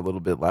talked about it a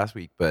little bit last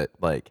week, but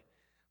like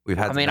we've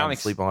had some time to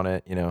sleep on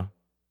it, you know.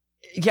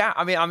 Yeah,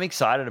 I mean, I'm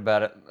excited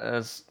about it.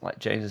 As like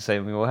James is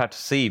saying, we'll have to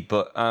see,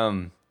 but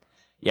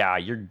yeah,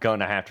 you're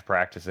gonna have to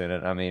practice in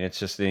it. I mean, it's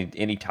just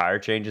any tire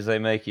changes they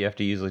make, you have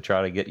to usually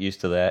try to get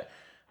used to that.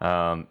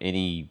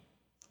 Any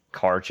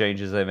car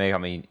changes they make, I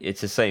mean,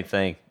 it's the same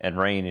thing. And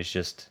rain is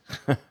just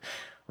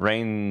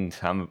rain.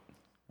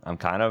 I'm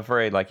kind of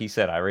afraid, like he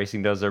said,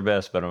 iRacing does their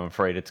best, but I'm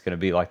afraid it's going to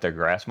be like their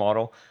grass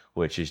model,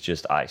 which is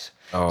just ice.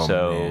 Oh,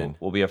 so man.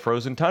 we'll be a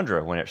frozen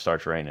tundra when it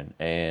starts raining,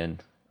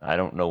 and I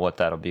don't know what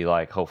that'll be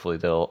like. Hopefully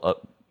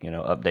they'll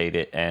update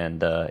it,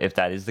 and if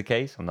that is the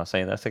case, I'm not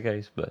saying that's the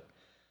case, but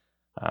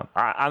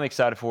I'm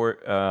excited for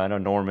it. I know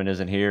Norman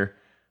isn't here,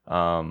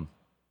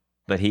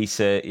 but he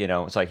said,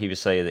 it's like he was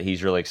saying that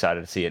he's really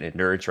excited to see it in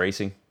endurance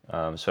racing,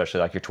 especially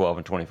like your 12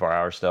 and 24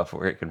 hour stuff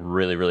where it can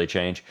really, really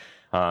change.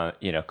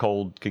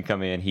 Cold can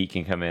come in, heat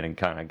can come in and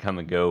kind of come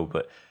and go,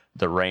 but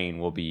the rain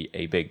will be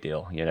a big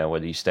deal.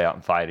 Whether you stay out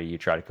and fight or you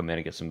try to come in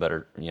and get some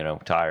better,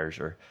 tires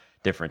or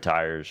different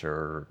tires,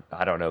 or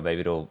I don't know,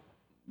 maybe it'll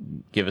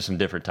give us some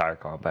different tire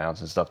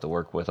compounds and stuff to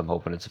work with. I'm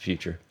hoping it's the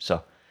future.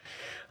 So,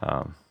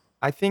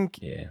 I think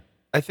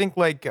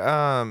like,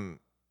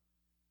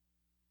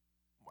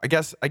 I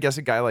guess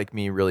a guy like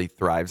me really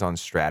thrives on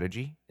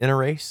strategy in a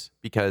race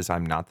because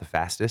I'm not the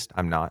fastest.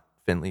 I'm not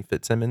Finley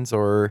Fitzsimmons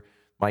or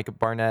Mike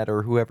Barnett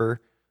or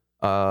whoever.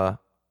 I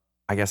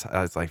guess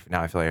I was like,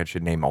 now I feel like I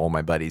should name all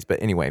my buddies,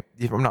 but anyway,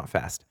 I'm not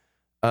fast.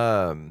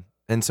 And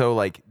so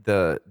like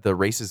the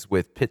races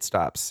with pit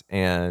stops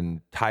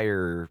and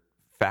tire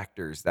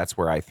factors, that's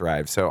where I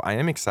thrive. So I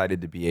am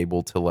excited to be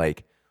able to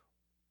like,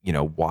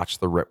 watch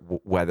the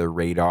weather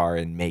radar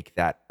and make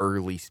that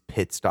early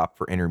pit stop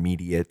for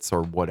intermediates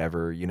or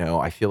whatever.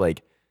 I feel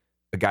like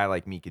a guy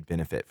like me could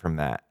benefit from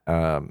that.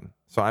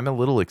 So I'm a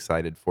little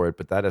excited for it,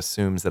 but that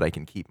assumes that I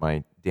can keep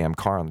my damn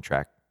car on the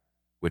track,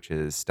 which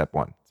is step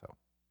one. So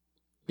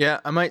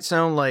yeah, I might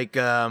sound like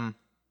I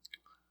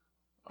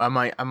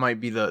might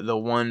be the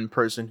one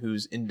person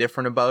who's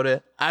indifferent about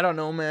it. I don't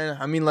know, man.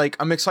 I mean, like,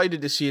 I'm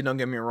excited to see it. Don't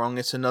get me wrong.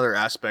 It's another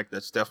aspect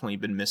that's definitely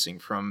been missing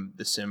from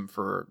the sim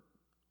for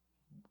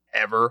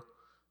ever.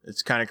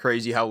 It's kind of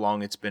crazy how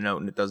long it's been out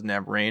and it doesn't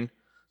have rain.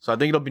 So I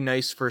think it'll be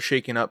nice for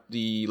shaking up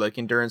the like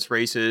endurance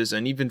races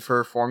and even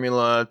for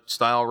Formula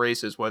style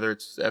races, whether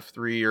it's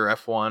F3 or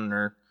F1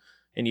 or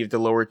any of the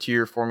lower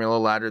tier Formula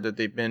ladder that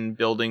they've been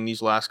building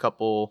these last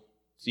couple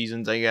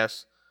seasons, I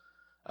guess.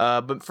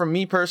 But for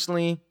me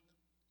personally,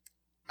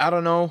 I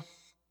don't know.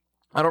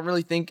 I don't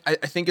really think, I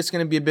think it's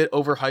going to be a bit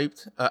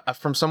overhyped.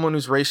 From someone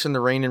who's raced in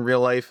the rain in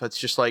real life, it's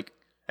just like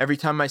every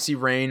time I see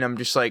rain, I'm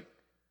just like,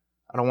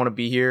 I don't want to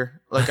be here.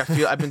 Like I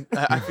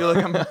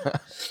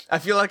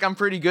feel like I'm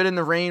pretty good in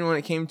the rain when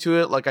it came to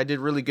it. Like I did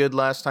really good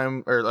last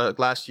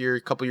year,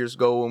 a couple years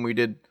ago when we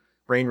did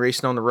rain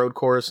racing on the road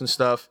course and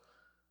stuff.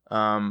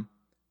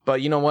 But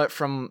you know what?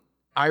 From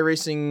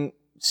iRacing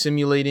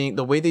simulating,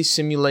 the way they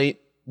simulate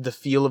the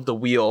feel of the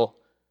wheel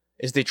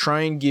is they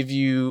try and give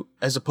you,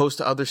 as opposed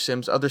to other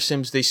sims,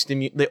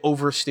 they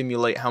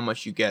overstimulate how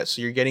much you get.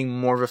 So you're getting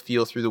more of a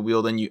feel through the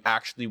wheel than you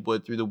actually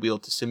would through the wheel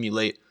to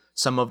simulate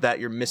some of that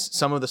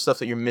some of the stuff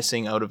that you're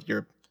missing out of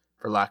your,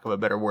 for lack of a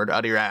better word,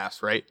 out of your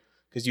ass, right?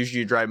 Because usually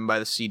you're driving by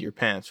the seat of your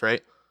pants,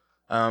 right?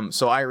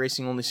 So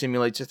iRacing only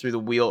simulates it through the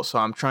wheel. So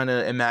I'm trying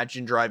to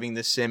imagine driving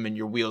this sim and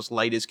your wheels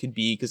light as could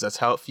be, because that's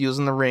how it feels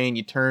in the rain.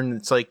 You turn,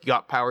 it's like you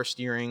got power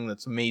steering.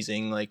 That's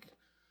amazing. Like,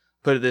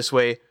 put it this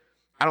way,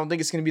 I don't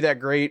think it's going to be that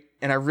great.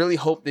 And I really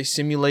hope they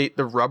simulate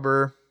the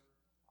rubber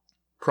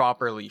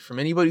properly. From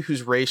anybody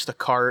who's raced a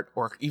kart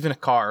or even a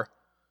car,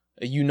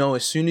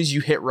 as soon as you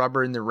hit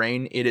rubber in the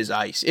rain, it is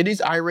ice. It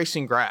is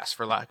iRacing grass,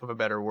 for lack of a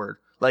better word.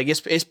 Like,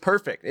 it's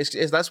perfect.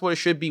 That's what it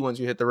should be once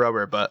you hit the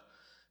rubber. But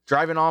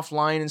driving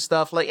offline and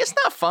stuff, like, it's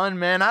not fun,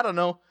 man. I don't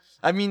know.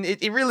 I mean,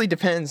 it really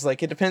depends.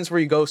 Like, it depends where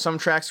you go. Some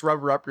tracks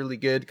rubber up really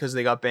good because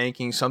they got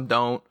banking. Some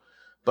don't.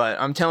 But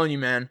I'm telling you,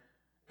 man,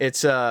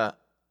 it's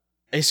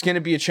It's going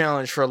to be a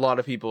challenge for a lot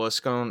of people. It's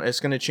going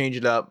to change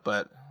it up,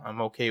 but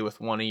I'm okay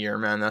with one a year,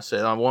 man. That's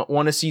it.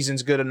 One a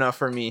season's good enough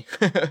for me.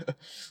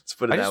 Let's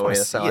put it that way.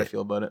 That's how I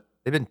feel about it.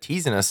 They've been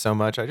teasing us so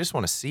much. I just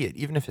want to see it.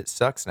 Even if it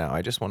sucks now,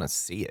 I just want to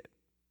see it.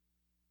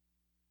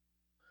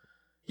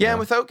 Yeah, and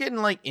without getting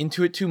like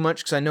into it too much,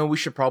 because I know we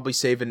should probably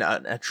save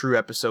a true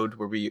episode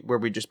where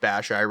we just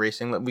bash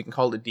iRacing. We can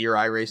call it Dear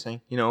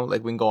iRacing,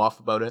 like we can go off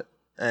about it.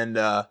 And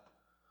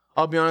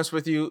I'll be honest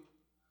with you,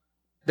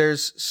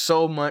 there's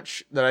so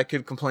much that I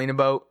could complain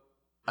about,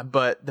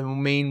 but the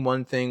main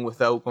one thing,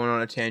 without going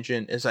on a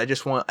tangent, is I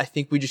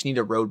think we just need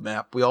a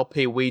roadmap. We all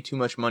pay way too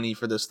much money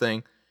for this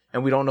thing,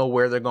 and we don't know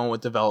where they're going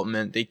with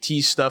development. They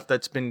tease stuff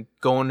that's been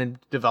going in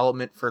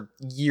development for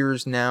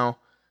years now,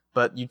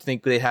 but you'd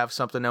think they'd have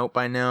something out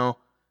by now.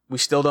 We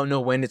still don't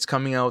know when it's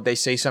coming out. They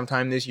say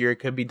sometime this year. It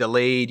could be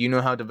delayed. You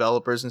know how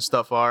developers and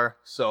stuff are.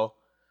 So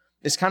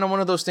it's kind of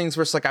one of those things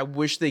where it's like, I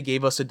wish they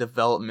gave us a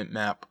development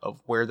map of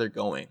where they're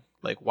going.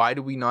 Like, why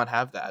do we not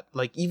have that?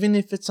 Like, even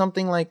if it's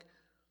something like,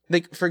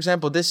 for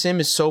example, this sim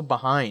is so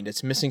behind.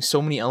 It's missing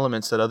so many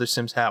elements that other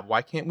sims have.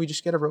 Why can't we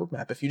just get a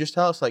roadmap? If you just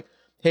tell us, like,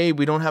 hey,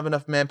 we don't have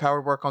enough manpower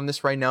to work on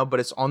this right now,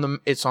 but it's on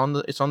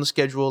the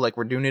schedule. Like,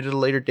 we're doing it at a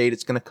later date.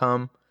 It's going to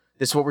come.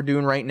 This is what we're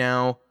doing right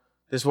now.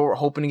 This is what we're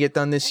hoping to get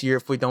done this year.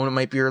 If we don't, it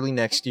might be early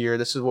next year.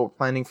 This is what we're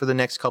planning for the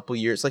next couple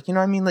of years. Like, you know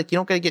what I mean? Like, you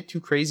don't got to get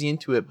too crazy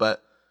into it,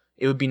 but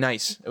it would be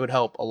nice. It would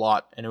help a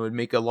lot, and it would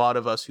make a lot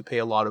of us who pay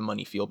a lot of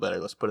money feel better.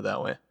 Let's put it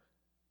that way.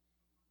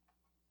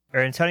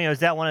 Or Antonio, is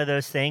that one of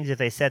those things, if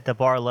they set the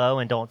bar low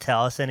and don't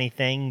tell us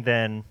anything,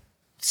 then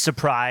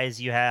surprise,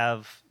 you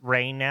have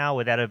rain now?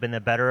 Would that have been the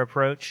better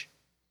approach?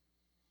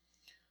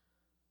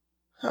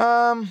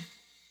 I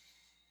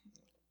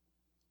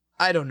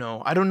don't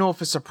know. I don't know if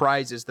a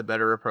surprise is the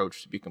better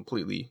approach, to be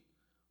completely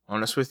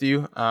honest with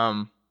you.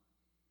 I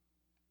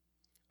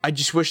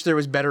just wish there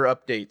was better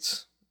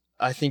updates.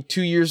 I think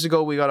 2 years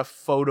ago we got a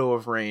photo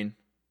of rain.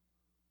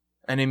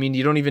 And I mean,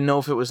 you don't even know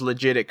if it was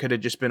legit. It could have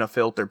just been a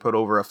filter put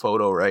over a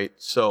photo, right?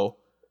 So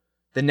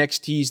the next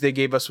tease they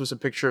gave us was a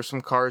picture of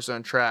some cars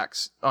on track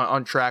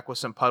with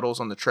some puddles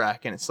on the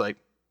track. And it's like,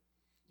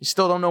 you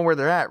still don't know where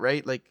they're at,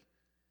 right? Like,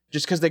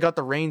 just because they got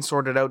the rain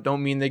sorted out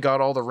don't mean they got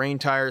all the rain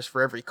tires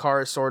for every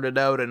car sorted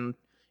out and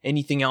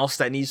anything else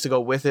that needs to go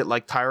with it,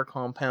 like tire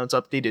compounds,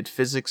 updated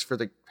physics for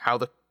how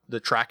the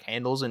track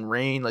handles in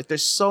rain. Like,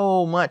 there's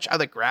so much. How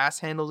the grass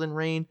handles in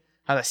rain,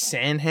 how the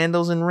sand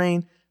handles in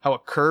rain, how a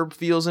curb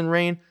feels in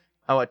rain,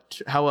 how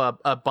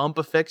a bump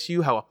affects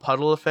you, how a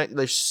puddle affects.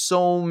 There's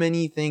so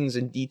many things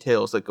and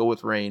details that go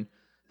with rain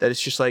that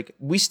it's just like,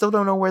 we still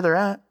don't know where they're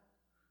at.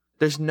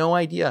 There's no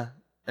idea.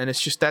 And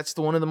it's just, that's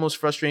one of the most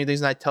frustrating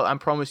things. And I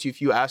promise you,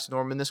 if you ask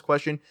Norman this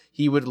question,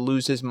 he would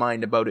lose his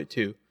mind about it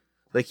too.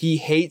 Like, he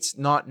hates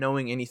not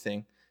knowing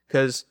anything.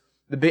 Because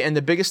the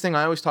biggest thing,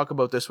 I always talk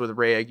about this with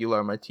Ray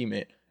Aguilar, my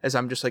teammate, is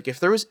I'm just like, if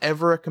there was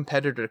ever a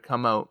competitor to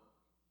come out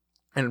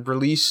and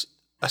release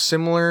a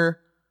similar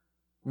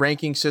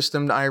ranking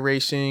system to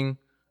iRacing,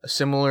 a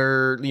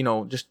similar,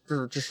 just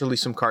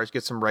release some cars,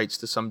 get some rights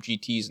to some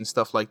GTs and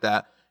stuff like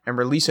that, and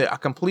release a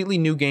completely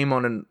new game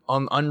on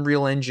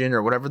Unreal Engine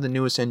or whatever the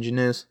newest engine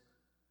is.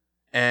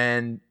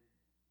 And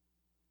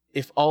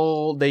if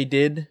all they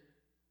did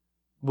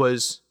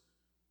was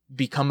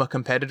become a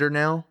competitor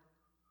now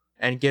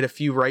and get a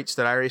few rights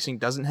that iRacing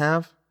doesn't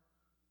have,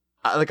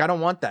 I don't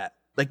want that.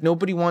 Like,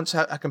 nobody wants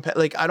a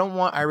like, I don't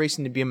want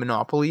iRacing to be a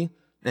monopoly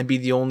and be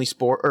the only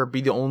sport or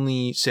be the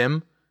only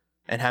sim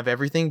and have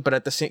everything, but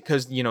at the same,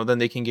 because then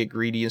they can get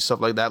greedy and stuff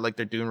like that, like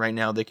they're doing right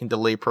now. They can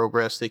delay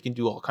progress, they can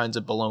do all kinds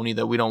of baloney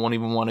that we don't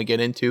even want to get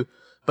into.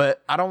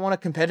 But I don't want a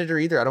competitor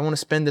either. I don't want to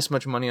spend this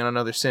much money on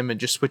another sim and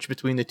just switch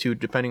between the two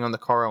depending on the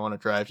car I want to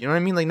drive. You know what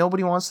I mean? Like,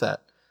 nobody wants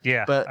that.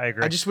 Yeah, but I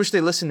agree. I just wish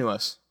they listened to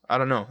us. I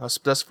don't know. That's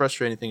the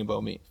frustrating thing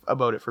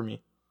about it for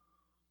me.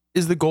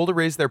 Is the goal to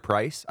raise their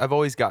price? I've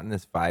always gotten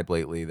this vibe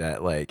lately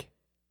that, like,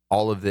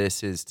 all of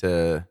this is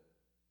to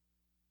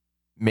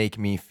make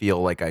me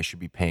feel like I should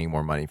be paying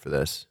more money for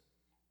this.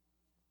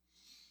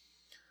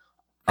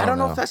 I don't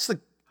know if that's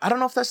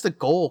the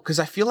goal, because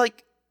I feel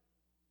like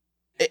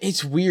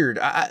it's weird.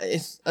 I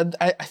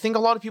think a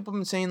lot of people have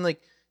been saying,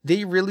 like,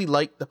 they really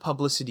like the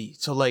publicity.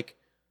 So, like,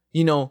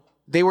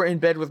 they were in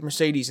bed with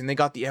Mercedes and they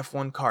got the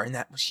F1 car and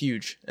that was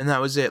huge. And that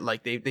was it.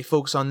 Like, they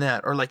focus on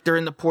that. Or, like, they're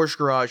in the Porsche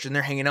garage and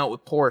they're hanging out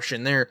with Porsche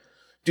and they're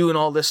doing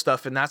all this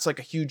stuff. And that's like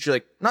a huge,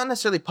 like, not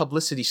necessarily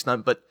publicity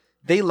stunt, but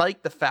they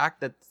like the fact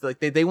that, like,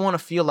 they want to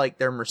feel like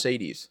they're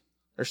Mercedes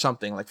or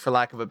something, like, for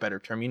lack of a better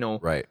term,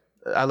 Right.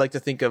 I like to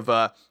think of,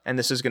 and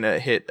this is going to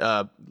hit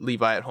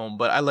Levi at home,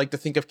 but I like to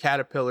think of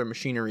Caterpillar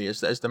Machinery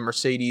as the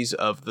Mercedes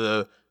of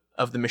the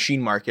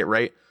machine market,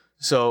 right?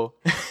 So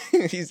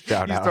he's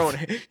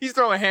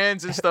throwing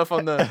hands and stuff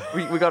on the.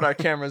 We got our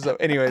cameras up,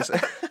 anyways.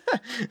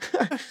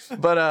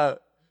 but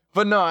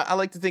no, I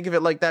like to think of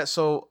it like that.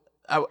 So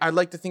I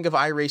like to think of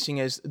iRacing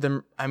as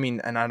the. I mean,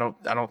 and I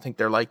don't think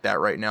they're like that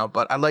right now,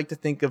 but I like to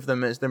think of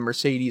them as the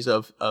Mercedes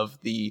of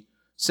the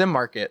sim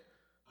market.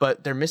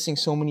 But they're missing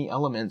so many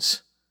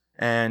elements.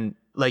 And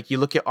Like you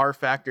look at R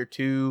Factor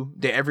 2,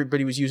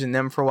 everybody was using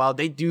them for a while.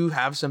 They do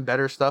have some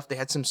better stuff. They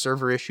had some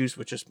server issues,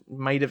 which just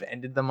might have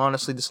ended them,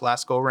 honestly, this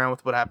last go around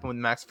with what happened with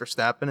Max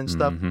Verstappen and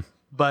stuff.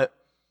 But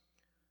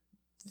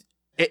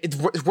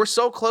we're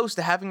so close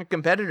to having a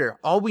competitor.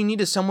 All we need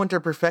is someone to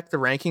perfect the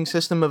ranking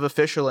system of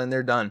official, and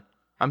they're done.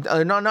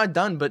 They're not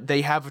done, but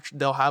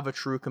they'll have a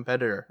true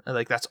competitor.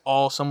 Like that's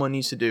all someone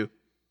needs to do.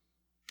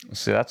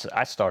 See,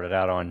 I started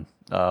out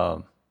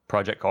on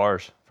Project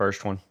Cars,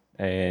 first one,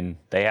 and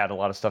they had a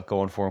lot of stuff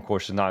going for them. Of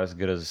course, it's not as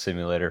good as a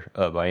simulator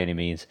by any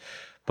means,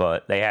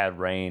 but they had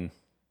rain.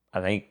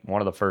 I think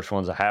one of the first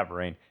ones to have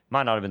rain.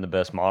 Might not have been the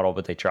best model,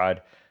 but they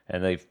tried,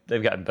 and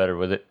they've gotten better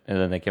with it. And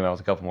then they came out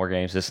with a couple more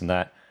games, this and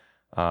that.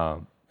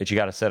 But you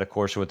got to set a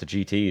course with the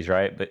GTs,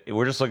 right? But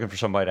we're just looking for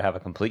somebody to have a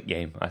complete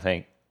game, I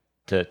think,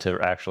 to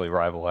actually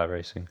rival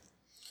iRacing.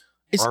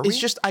 It's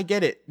just, I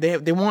get it.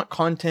 They want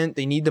content.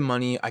 They need the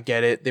money. I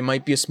get it. They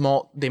might be a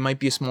small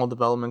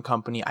development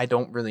company. I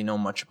don't really know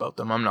much about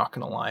them. I'm not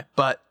gonna lie.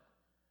 But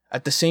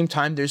at the same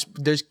time,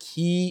 there's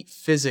key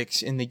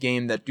physics in the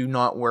game that do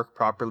not work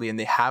properly, and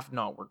they have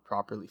not worked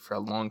properly for a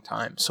long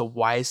time. So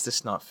why is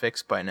this not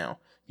fixed by now?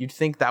 You'd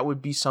think that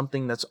would be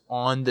something that's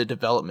on the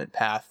development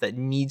path that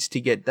needs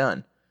to get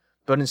done.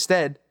 But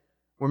instead,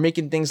 we're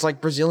making things like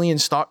Brazilian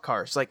stock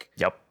cars. Like,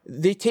 Yep.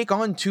 They take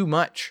on too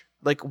much.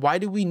 Like, why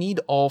do we need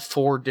all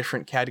 4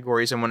 different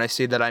categories? And when I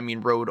say that, I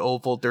mean road,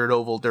 oval, dirt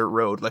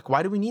road. Like,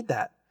 why do we need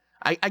that?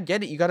 I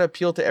get it. You got to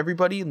appeal to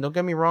everybody. Don't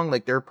get me wrong.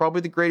 Like, they're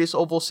probably the greatest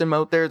oval sim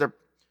out there.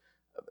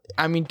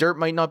 Dirt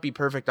might not be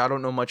perfect. I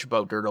don't know much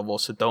about dirt oval,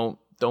 so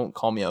don't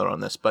call me out on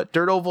this. But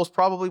dirt oval is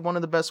probably one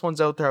of the best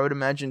ones out there, I would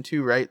imagine,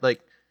 too, right?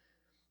 Like,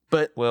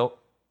 but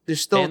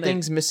there's still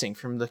things missing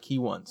from the key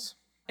ones.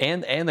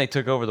 And they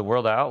took over the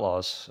World of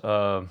Outlaws,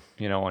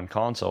 on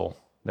console.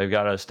 They've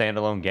got a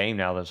standalone game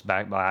now that's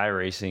backed by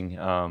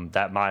iRacing.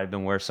 That might have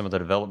been where some of the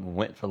development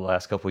went for the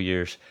last couple of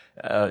years.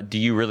 Do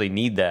you really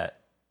need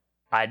that?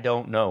 I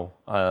don't know.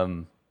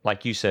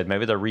 Like you said,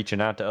 maybe they're reaching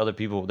out to other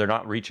people. They're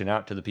not reaching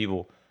out to the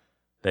people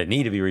that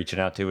need to be reaching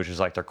out to, which is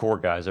like their core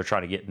guys. They're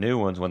trying to get new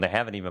ones when they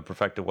haven't even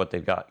perfected what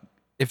they've got.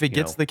 If it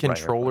gets the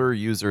controller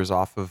users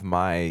off of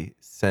my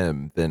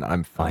sim, then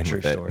I'm fine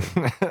with it. True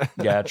story.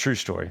 Yeah, true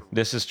story.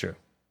 This is true.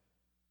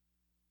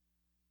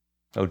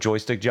 Oh,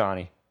 Joystick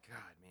Johnny.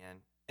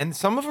 And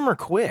some of them are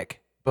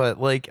quick, but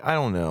like, I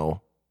don't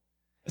know.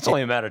 It's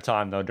only a matter of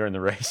time though during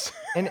the race.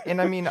 and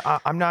I mean,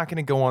 I'm not going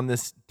to go on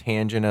this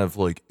tangent of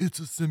like, it's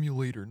a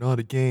simulator, not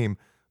a game.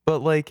 But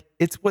like,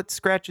 it's what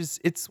scratches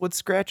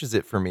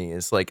it for me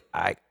is like,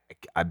 I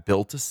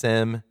built a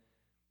sim.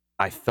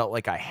 I felt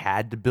like I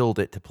had to build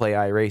it to play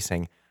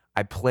iRacing.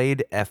 I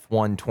played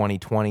F1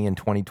 2020 and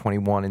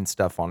 2021 and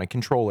stuff on a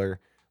controller.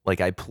 Like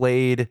I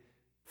played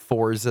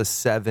Forza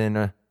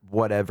 7,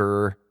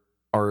 whatever,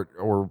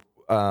 or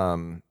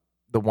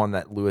the one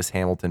that Lewis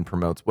Hamilton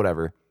promotes,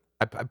 whatever.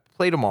 I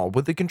played them all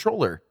with the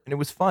controller, and it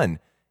was fun.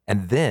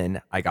 And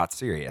then I got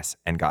serious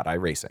and got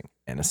iRacing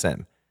and a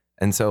sim.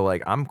 And so,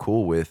 like, I'm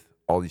cool with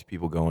all these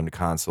people going to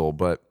console,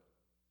 but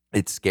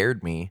it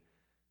scared me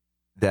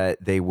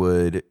that they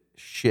would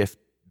shift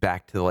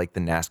back to, like, the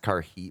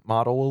NASCAR Heat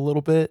model a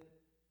little bit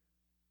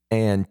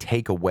and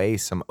take away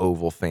some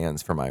oval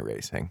fans from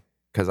iRacing.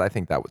 Because I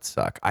think that would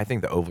suck. I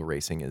think the oval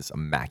racing is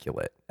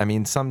immaculate. I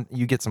mean,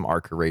 you get some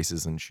ARCA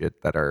races and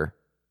shit that are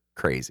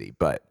crazy,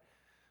 but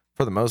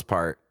for the most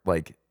part,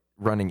 like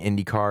running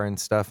IndyCar and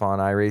stuff on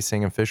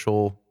iRacing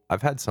official,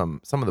 I've had some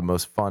of the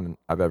most fun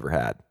I've ever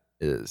had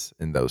is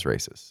in those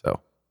races. So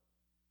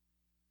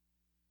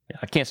yeah,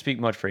 I can't speak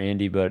much for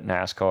Indy, but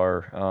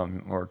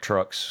NASCAR or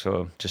trucks,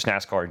 so just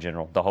NASCAR in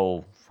general, the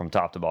whole from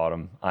top to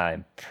bottom,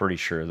 I'm pretty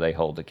sure they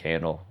hold the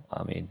candle.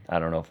 I mean, I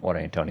don't know what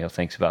Antonio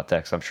thinks about that,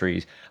 because I'm sure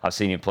I've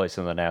seen him play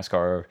some of the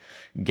NASCAR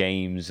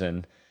games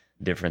and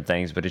different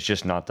things, but it's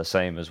just not the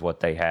same as what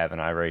they have in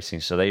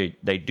iRacing. So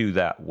they do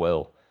that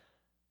well,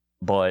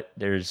 but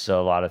there's a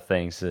lot of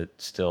things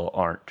that still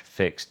aren't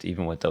fixed,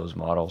 even with those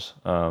models.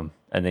 And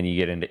then you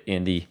get into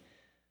Indy,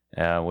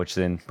 which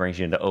then brings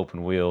you into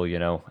open wheel,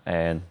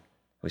 and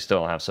we still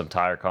don't have some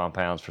tire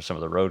compounds for some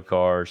of the road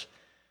cars.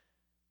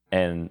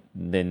 And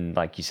then,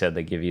 like you said,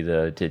 they give you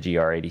the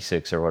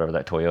GR86 or whatever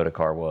that Toyota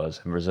car was,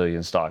 and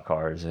Brazilian stock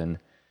cars, and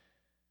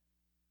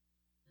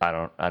I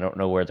don't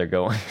know where they're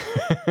going.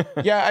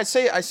 Yeah, I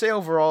say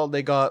overall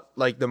they got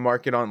like the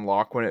market on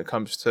lock when it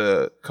comes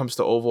to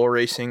oval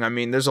racing. I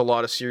mean, there's a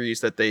lot of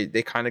series that they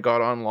kind of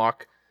got on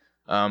lock,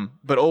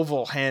 but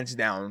oval hands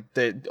down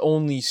the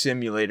only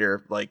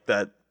simulator like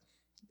that,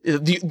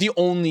 the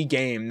only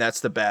game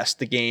that's the best,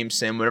 the game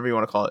sim, whatever you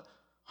want to call it,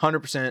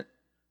 100%.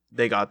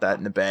 They got that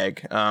in the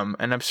bag, and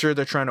I'm sure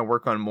they're trying to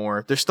work on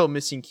more. They're still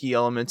missing key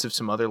elements of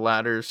some other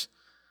ladders,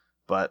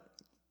 but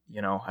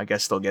I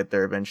guess they'll get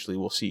there eventually.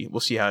 We'll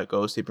see how it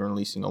goes. They've been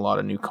releasing a lot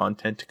of new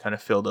content to kind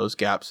of fill those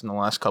gaps in the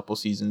last couple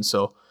seasons,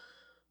 so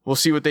we'll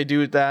see what they do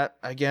with that,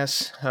 I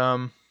guess.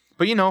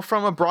 But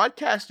from a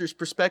broadcaster's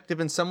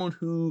perspective and someone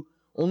who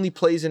only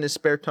plays in his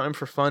spare time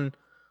for fun,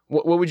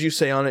 What would you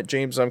say on it,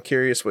 James? I'm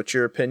curious what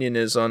your opinion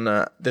is on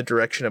the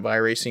direction of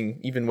iRacing,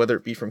 even whether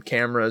it be from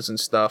cameras and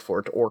stuff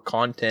or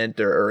content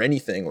or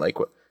anything. Like,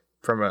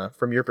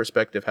 from your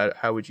perspective,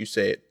 how would you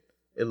say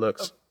it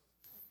looks?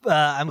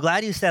 I'm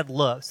glad you said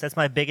looks. That's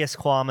my biggest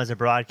qualm as a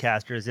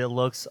broadcaster is it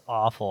looks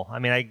awful. I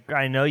mean,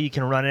 I know you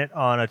can run it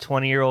on a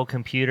 20-year-old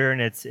computer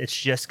and it's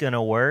just going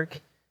to work.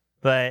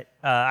 But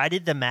I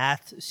did the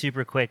math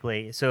super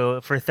quickly.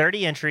 So for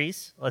 30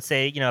 entries, let's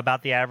say,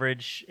 about the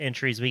average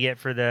entries we get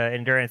for the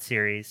endurance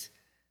series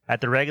at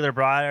the regular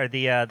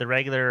the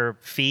regular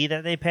fee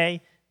that they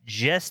pay,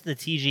 just the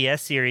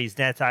TGS series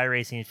nets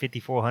iRacing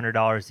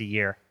 $5,400 a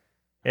year.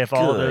 If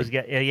all of those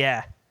get,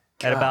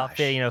 at about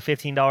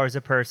 $15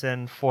 a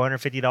person,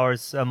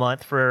 $450 a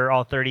month for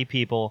all 30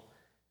 people,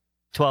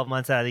 12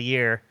 months out of the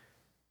year.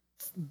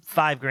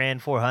 $5,000,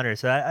 400.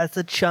 So that's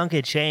a chunk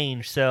of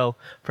change. So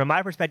from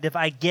my perspective,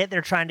 I get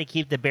they're trying to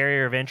keep the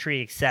barrier of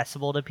entry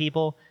accessible to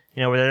people,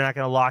 where they're not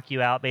going to lock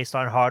you out based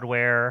on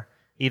hardware,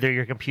 either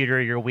your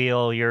computer, your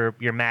wheel,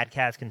 your Mad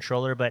Catz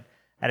controller. But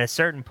at a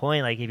certain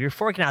point, like if you're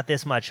forking out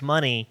this much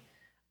money,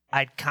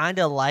 I'd kind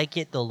of like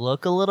it to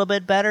look a little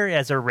bit better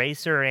as a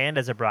racer and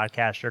as a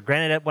broadcaster.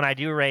 Granted, when I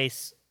do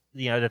race,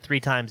 the 3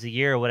 times a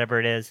year or whatever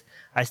it is,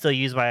 I still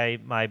use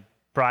my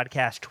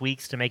broadcast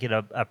tweaks to make it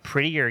a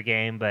prettier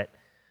game, but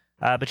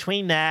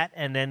between that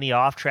and then the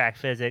off-track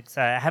physics,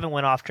 I haven't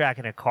went off-track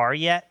in a car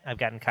yet. I've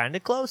gotten kind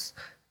of close,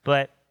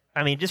 but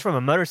I mean, just from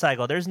a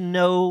motorcycle, there's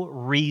no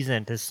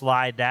reason to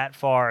slide that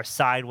far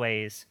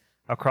sideways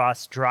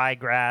across dry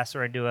grass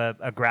or into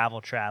a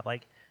gravel trap.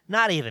 Like,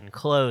 not even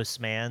close,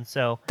 man.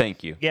 So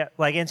thank you. Yeah,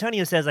 like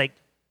Antonio says, like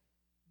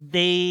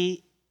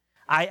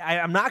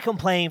I'm not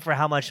complaining for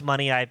how much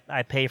money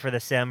I pay for the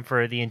sim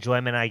for the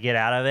enjoyment I get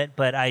out of it,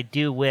 but I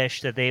do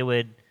wish that they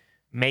would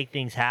make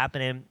things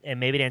happen. And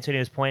maybe to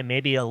Antonio's point,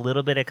 maybe a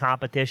little bit of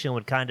competition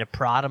would kind of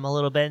prod them a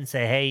little bit and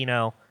say, hey,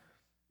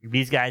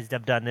 these guys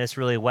have done this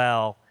really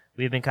well.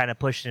 We've been kind of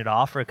pushing it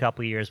off for a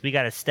couple of years. We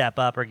got to step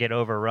up or get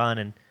overrun.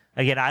 And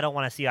again, I don't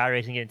want to see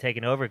iRacing getting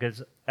taken over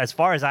because as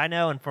far as I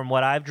know and from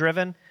what I've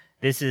driven,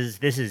 this is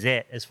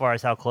it as far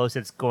as how close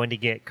it's going to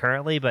get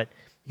currently. But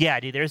yeah,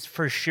 dude, there's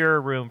for sure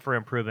room for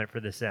improvement for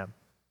the sim.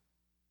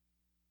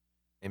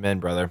 Amen,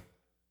 brother.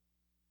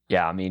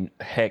 Yeah, I mean,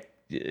 heck,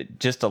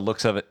 just the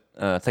looks of it.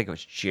 I think it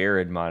was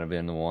Jared might have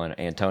been the one.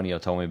 Antonio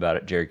told me about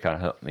it. Jared kind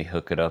of helped me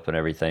hook it up and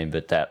everything.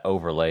 But that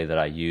overlay that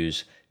I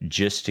use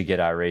just to get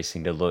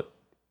iRacing to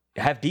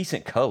have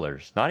decent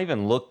colors, not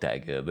even look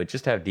that good, but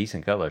just have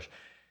decent colors.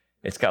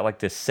 It's got like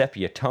this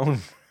sepia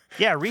tone.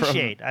 Yeah,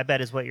 reshade, I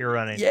bet is what you're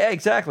running. Yeah,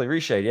 exactly.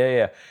 Reshade.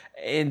 Yeah.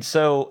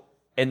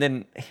 And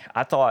then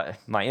I thought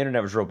my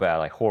internet was real bad,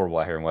 like horrible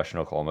out here in Western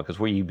Oklahoma because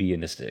where you be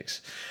in the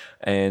sticks.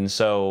 And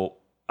so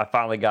I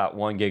finally got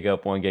 1 gig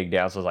up, 1 gig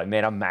down. So I was like,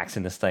 man, I'm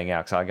maxing this thing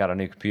out. So I got a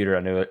new computer. I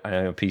knew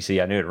a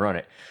PC. I knew it run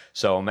it.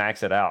 So I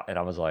maxed it out. And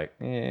I was like,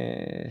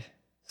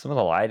 some of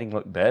the lighting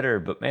looked better,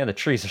 but man, the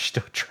trees are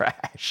still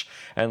trash.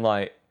 And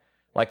like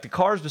the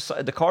cars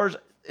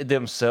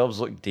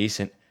themselves look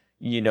decent.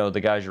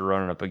 The guys you're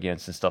running up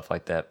against and stuff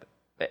like that.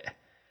 But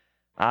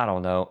I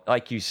don't know.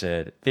 Like you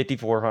said,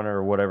 5,400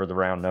 or whatever the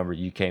round number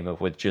you came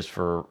up with just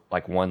for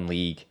like one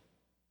league.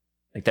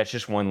 Like that's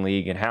just one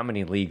league. And how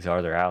many leagues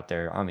are there out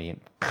there? I mean,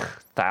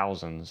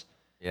 thousands.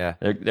 Yeah.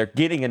 They're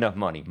getting enough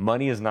money.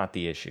 Money is not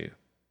the issue.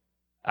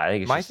 I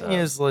think it's my thing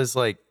is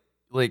like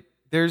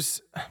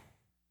there's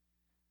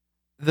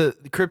the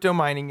crypto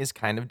mining is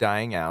kind of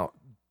dying out.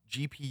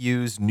 New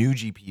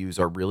GPUs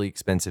are really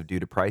expensive due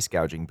to price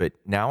gouging, but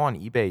now on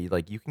eBay,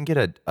 like you can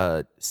get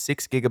a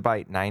 6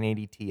 gigabyte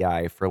 980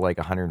 Ti for like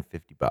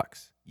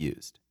 $150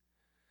 used.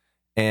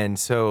 And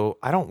so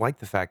I don't like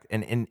the fact,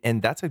 and I ran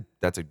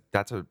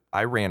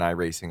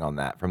iRacing on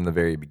that from the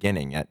very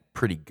beginning at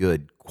pretty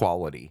good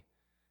quality.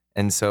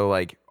 And so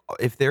like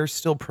if they're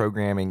still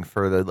programming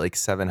for the like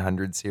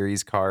 700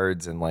 series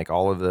cards and like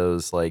all of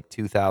those like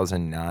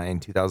 2009,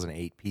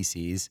 2008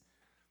 PCs,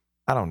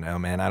 I don't know,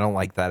 man. I don't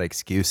like that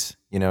excuse.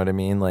 You know what I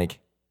mean? Like,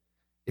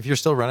 if you're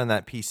still running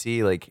that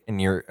PC, like,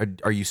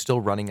 and are you still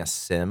running a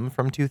sim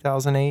from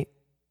 2008?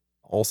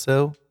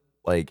 Also,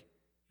 like,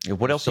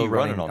 what else are you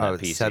running on that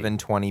PC?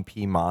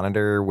 720p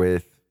monitor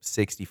with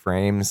 60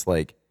 frames.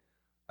 Like,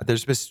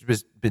 there's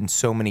been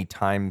so many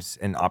times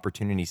and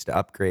opportunities to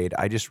upgrade.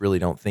 I just really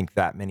don't think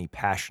that many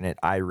passionate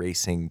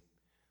iRacing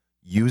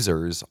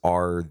users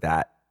are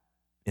that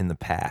in the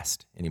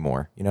past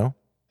anymore.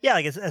 Yeah,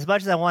 like as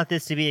much as I want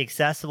this to be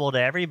accessible to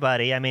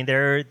everybody, I mean,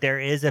 there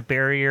is a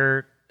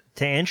barrier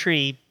to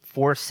entry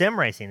for sim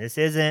racing. This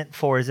isn't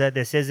Forza.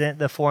 This isn't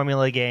the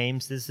Formula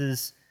games.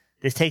 This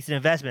takes an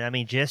investment. I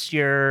mean, just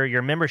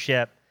your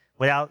membership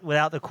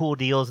without the cool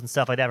deals and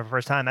stuff like that for the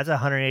first time, that's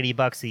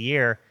 $180 a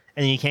year,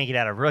 and then you can't get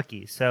out of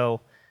rookies.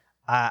 So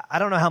I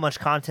don't know how much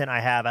content I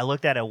have. I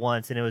looked at it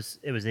once, and it was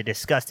a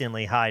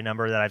disgustingly high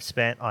number that I've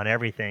spent on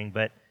everything.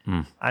 But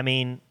I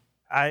mean.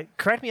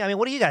 Correct me. I mean,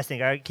 what do you guys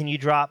think? Can you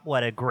drop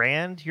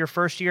 $1,000 your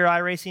first year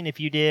iRacing if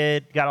you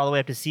got all the way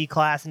up to C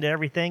class and did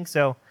everything?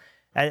 So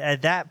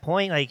at that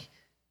point, like,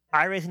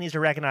 iRacing needs to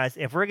recognize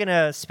if we're going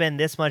to spend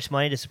this much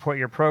money to support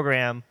your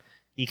program,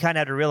 you kind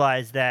of have to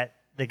realize that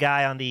the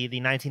guy on the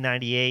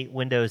 1998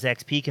 Windows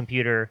XP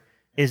computer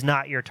is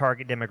not your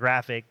target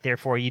demographic.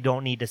 Therefore, you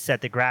don't need to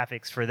set the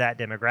graphics for that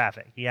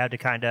demographic. You have to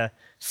kind of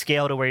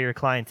scale to where your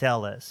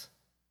clientele is.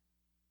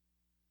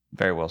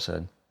 Very well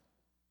said.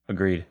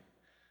 Agreed.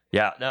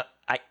 Yeah, no,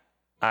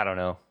 I don't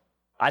know.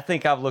 I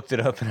think I've looked it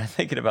up, and I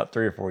think in about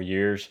 3 or 4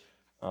 years,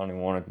 I don't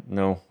even want to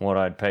know what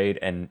I'd paid,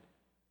 and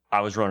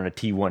I was running a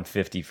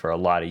T150 for a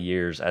lot of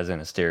years, as in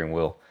a steering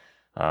wheel,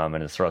 and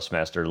a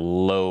Thrustmaster,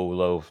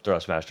 low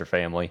Thrustmaster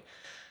family.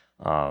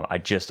 I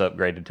just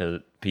upgraded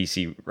to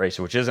PC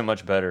Racer, which isn't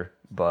much better,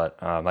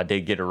 but I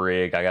did get a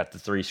rig. I got the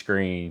 3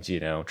 screens,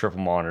 triple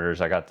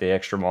monitors. I got the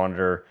extra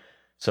monitor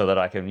so that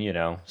I can,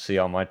 see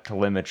all my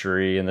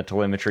telemetry and the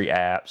telemetry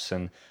apps.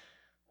 And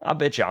I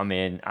bet you I'm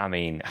in. I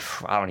mean,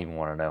 I don't even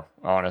want to know,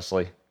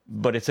 honestly.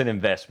 But it's an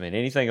investment.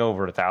 Anything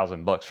over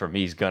 $1,000 for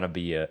me is going to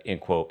be a, in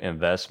quote,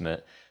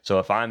 investment. So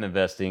if I'm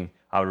investing,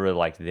 I would really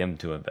like them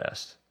to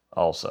invest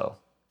also.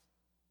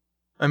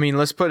 I mean,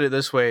 let's put it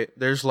this way.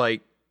 There's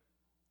like,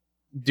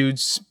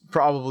 dudes,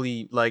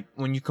 probably like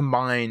when you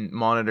combine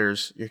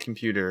monitors, your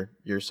computer,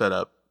 your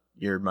setup,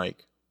 your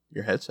mic,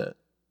 your headset,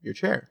 your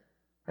chair,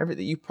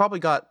 everything, you probably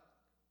got,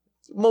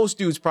 most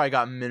dudes probably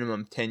got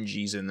minimum 10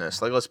 G's in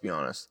this. Like, let's be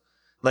honest.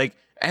 Like,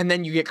 and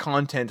then you get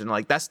content and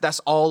like, that's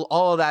all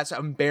of that's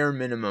a bare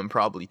minimum,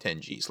 probably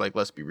 10 G's. Like,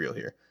 let's be real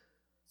here.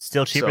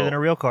 Still cheaper than a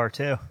real car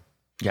too.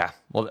 Yeah.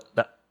 Well,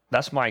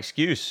 that's my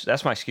excuse.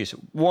 That's my excuse.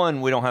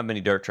 1, we don't have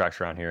many dirt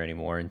tracks around here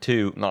anymore. And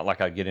 2, not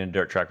like I'd get into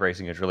dirt track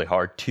racing. It's really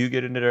hard to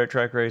get into dirt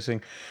track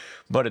racing.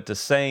 But at the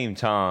same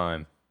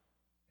time,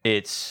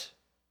 it's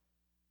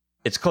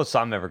close to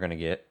I'm ever going to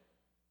get.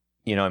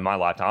 In my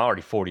lifetime. I'm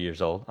already 40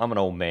 years old. I'm an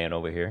old man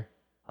over here.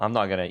 I'm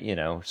not going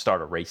to,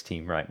 start a race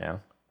team right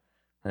now.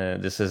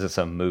 This isn't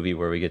some movie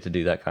where we get to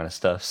do that kind of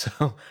stuff.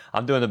 So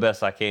I'm doing the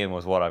best I can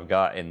with what I've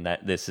got, and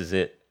that this is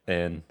it.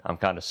 And I'm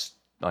kind of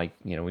like,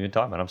 we've been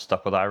talking about, I'm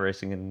stuck with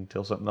iRacing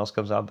until something else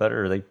comes out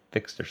better or they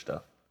fix their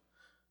stuff.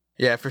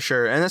 Yeah, for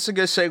sure. And that's a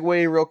good segue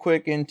real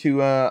quick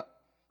into, I'm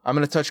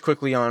going to touch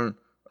quickly on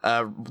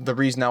the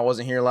reason I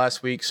wasn't here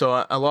last week.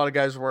 So a lot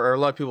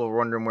of people were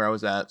wondering where I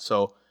was at.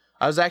 So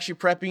I was actually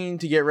prepping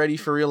to get ready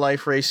for real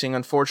life racing.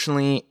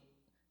 Unfortunately,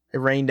 it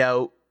rained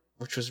out,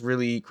 which was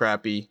really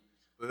crappy.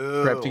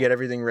 Prep to get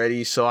everything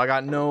ready. So I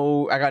got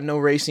no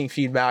racing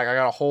feedback. I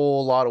got a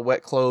whole lot of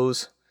wet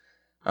clothes.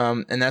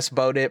 And that's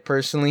about it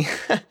personally.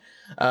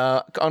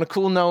 On a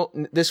cool note,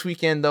 this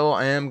weekend though,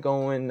 I am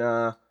going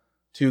to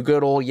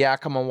good old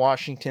Yakima,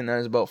 Washington. That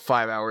is about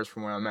 5 hours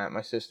from where I'm at.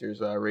 My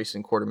sister's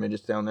racing quarter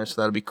midgets down there, so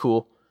that'll be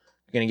cool.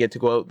 I'm gonna get to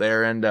go out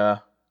there and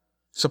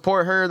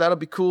support her. That'll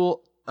be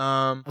cool.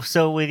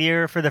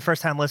 So for the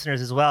first time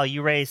listeners as well,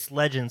 you race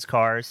Legends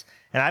cars,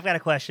 and I've got a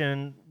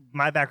question.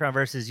 My background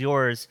versus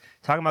yours,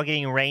 talking about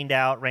getting rained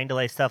out, rain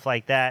delay, stuff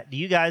like that. Do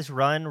you guys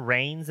run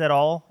rains at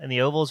all in the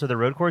ovals or the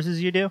road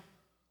courses you do?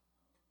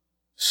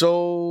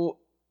 So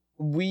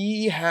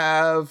we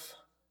have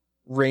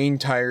rain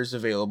tires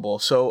available.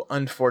 So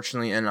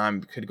unfortunately, and I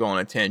could go on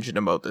a tangent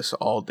about this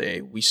all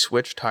day, we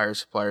switched tire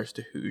suppliers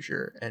to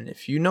Hoosier. And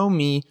if you know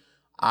me,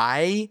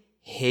 I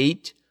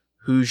hate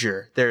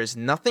Hoosier. There is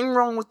nothing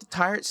wrong with the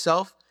tire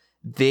itself.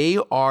 They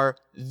are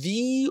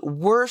the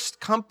worst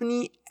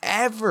company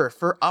ever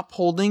for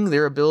upholding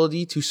their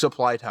ability to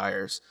supply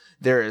tires.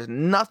 There is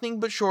nothing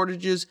but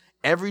shortages.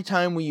 Every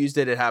time we used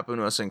it, it happened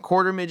to us in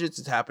quarter midgets.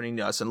 It's happening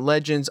to us in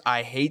Legends.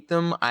 I hate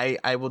them.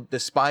 I will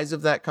despise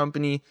of that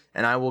company,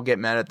 and I will get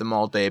mad at them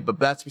all day. But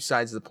that's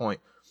besides the point.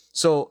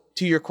 So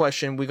to your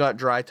question, we got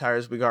dry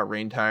tires. We got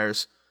rain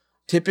tires.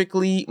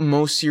 Typically,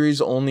 most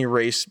series only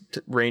race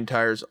rain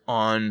tires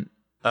on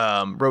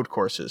road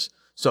courses.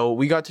 So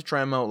we got to try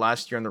them out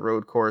last year on the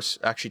road course.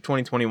 Actually,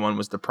 2021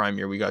 was the prime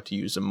year we got to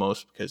use them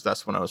most because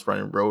that's when I was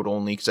running road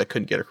only because I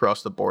couldn't get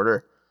across the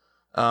border.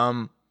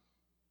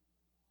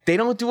 They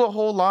don't do a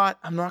whole lot.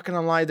 I'm not going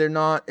to lie.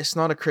 It's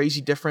not a crazy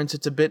difference.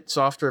 It's a bit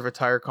softer of a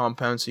tire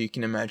compound. So you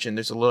can imagine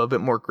there's a little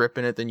bit more grip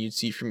in it than you'd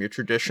see from your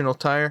traditional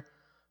tire,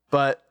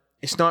 but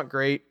it's not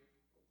great.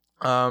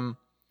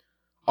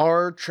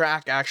 Our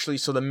track actually,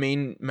 so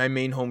my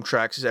main home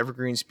tracks is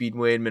Evergreen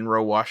Speedway in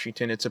Monroe,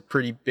 Washington. It's a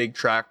pretty big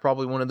track,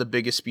 probably one of the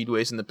biggest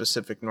speedways in the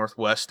Pacific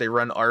Northwest. They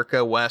run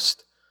ARCA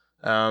West.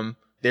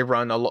 They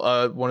run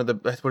one of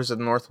the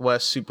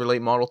Northwest Super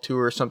Late Model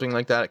Tour or something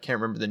like that. I can't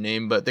remember the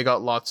name, but they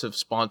got lots of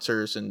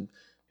sponsors and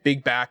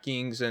big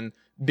backings and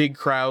big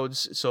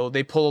crowds. So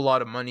they pull a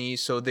lot of money.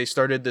 So they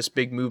started this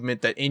big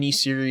movement that any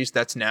series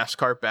that's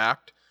NASCAR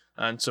backed.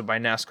 And so by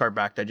NASCAR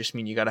backed, I just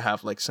mean you got to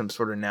have like some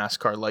sort of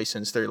NASCAR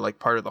license. They're like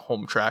part of the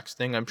home tracks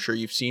thing. I'm sure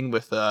you've seen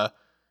with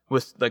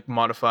like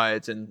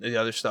modifieds and the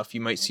other stuff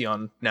you might see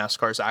on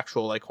NASCAR's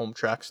actual like home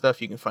track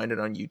stuff. You can find it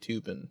on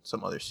YouTube, and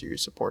some other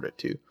series support it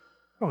too.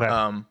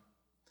 Okay.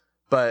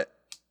 But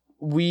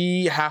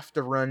we have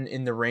to run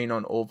in the rain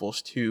on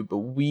ovals too, but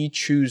we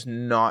choose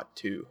not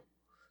to.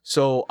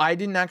 So I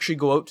didn't actually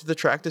go out to the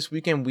track this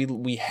weekend.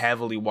 We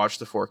heavily watched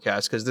the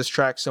forecast because this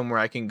track's somewhere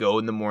I can go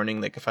in the morning.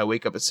 Like if I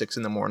wake up at 6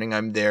 a.m,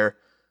 I'm there.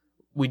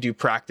 We do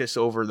practice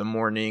over the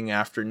morning,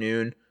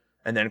 afternoon,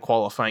 and then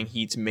qualifying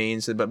heats,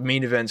 mains. But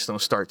main events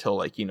don't start till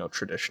like,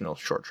 traditional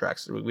short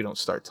tracks. We don't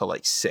start till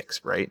like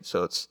 6, right?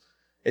 So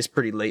it's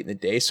pretty late in the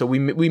day. So we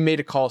made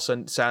a call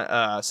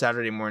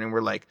Saturday morning.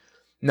 We're like,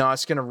 no,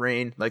 it's gonna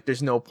rain. Like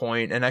there's no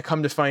point. And I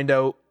come to find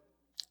out,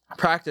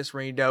 practice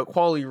rained out,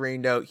 quality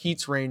rained out,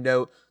 heats rained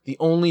out. The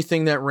only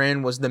thing that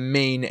ran was the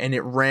main, and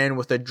it ran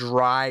with a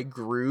dry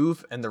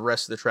groove, and the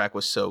rest of the track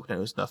was soaked, and it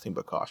was nothing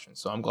but caution.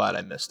 So I'm glad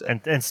I missed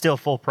it. And still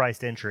full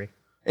priced entry.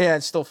 Yeah,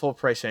 it's still full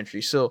price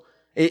entry. So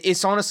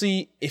it's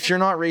honestly, if you're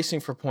not racing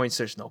for points,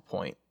 there's no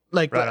point.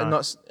 Like, right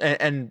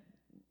and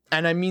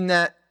I mean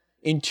that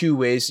in two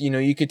ways.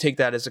 You could take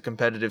that as a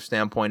competitive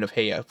standpoint of,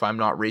 hey, if I'm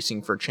not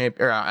racing for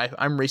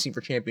I'm racing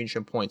for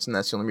championship points, and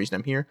that's the only reason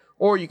I'm here.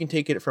 Or you can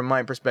take it from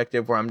my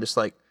perspective, where I'm just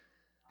like,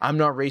 I'm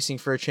not racing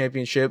for a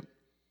championship.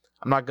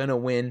 I'm not gonna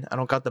win. I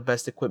don't got the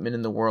best equipment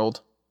in the world.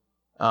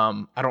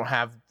 I don't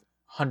have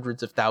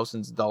hundreds of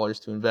thousands of dollars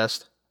to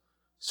invest.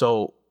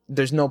 So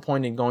there's no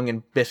point in going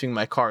and biffing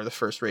my car the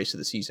first race of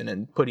the season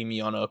and putting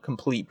me on a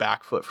complete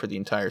back foot for the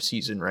entire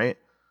season, right?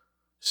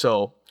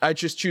 So I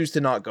just choose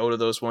to not go to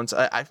those ones.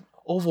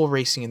 Oval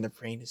racing in the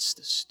rain is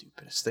the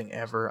stupidest thing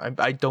ever.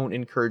 I don't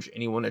encourage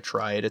anyone to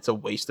try it. It's a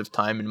waste of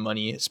time and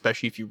money,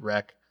 especially if you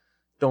wreck.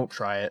 Don't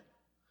try it.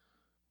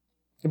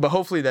 But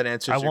hopefully that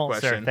answers your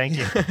question. Sir. Thank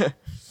you.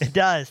 It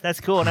does. That's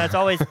cool. And that's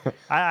always,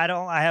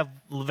 I have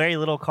very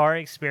little car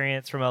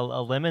experience from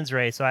a Lemons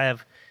race. So I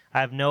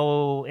have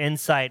no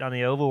insight on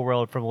the oval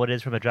world from what it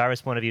is from a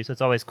driver's point of view. So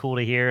it's always cool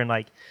to hear. And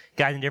like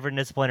guys in different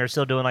disciplines are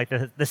still doing like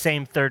the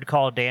same third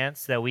call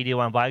dance that we do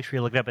on bikes, where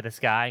you're looking up at the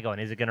sky and going,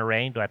 is it going to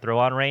rain? Do I throw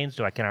on reins?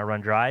 Can I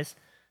run dries?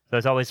 So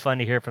it's always fun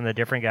to hear from the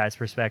different guys'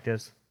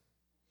 perspectives.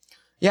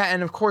 Yeah.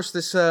 And of course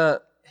this,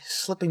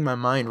 slipping my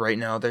mind right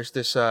now. There's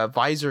this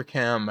visor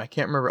cam. I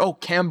can't remember. Oh,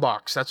 cam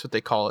box. That's what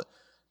they call it.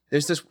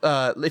 There's this.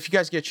 If you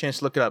guys get a chance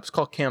to look it up, it's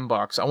called cam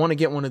box. I want to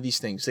get one of these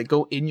things. They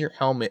go in your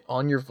helmet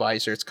on your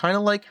visor. It's kind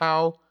of like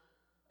how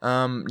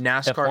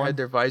NASCAR F1? had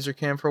their visor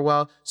cam for a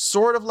while.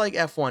 Sort of like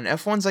F1.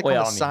 F1's like on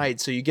the side,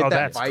 so you get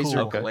that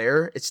visor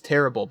glare. It's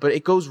terrible, but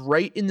it goes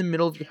right in the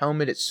middle of your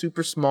helmet. It's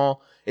super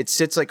small. It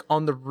sits like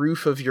on the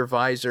roof of your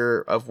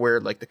visor of where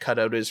like the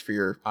cutout is for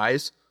your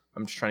eyes.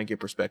 I'm just trying to get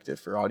perspective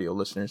for audio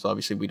listeners.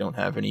 Obviously, we don't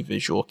have any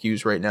visual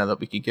cues right now that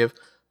we could give,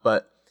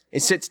 but it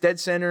sits dead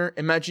center.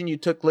 Imagine you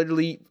took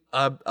literally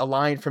a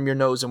line from your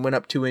nose and went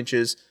up 2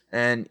 inches,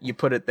 and you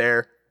put it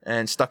there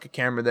and stuck a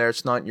camera there.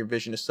 It's not in your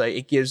vision of sight.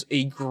 It gives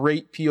a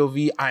great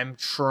POV.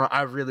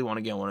 I really want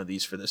to get one of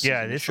these for this.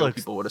 Yeah, this show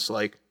people what it's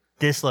like.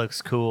 This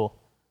looks cool.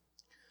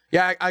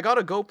 Yeah, I got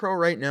a GoPro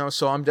right now,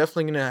 so I'm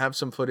definitely going to have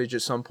some footage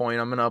at some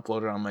point. I'm going to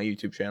upload it on my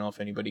YouTube channel if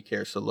anybody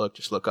cares to look.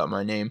 Just look up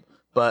my name.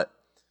 But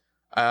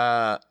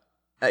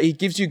it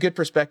gives you good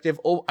perspective.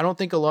 Oh, I don't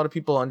think a lot of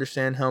people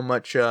understand how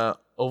much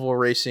oval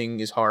racing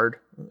is hard.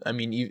 I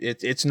mean,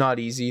 it's not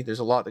easy. There's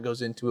a lot that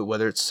goes into it,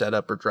 whether it's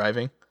setup or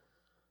driving.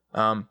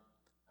 I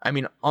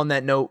mean, on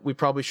that note, we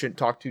probably shouldn't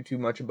talk too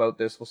much about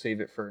this. We'll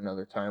save it for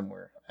another time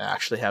where I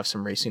actually have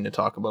some racing to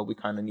talk about. We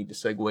kind of need to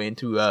segue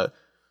into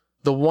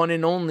the one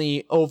and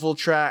only oval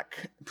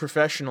track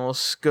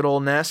professionals, good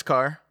old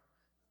NASCAR,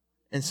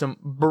 and some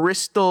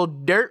Bristol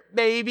Dirt,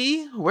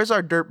 baby. Where's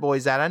our dirt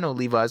boys at? I know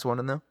Levi's one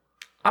of them.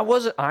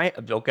 So I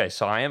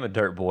am a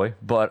dirt boy,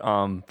 but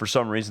for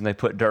some reason they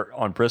put dirt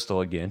on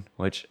Bristol again,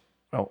 which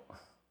I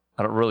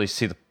don't really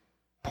see the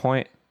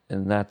point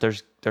in that.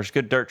 There's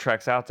good dirt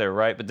tracks out there,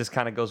 right? But this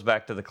kind of goes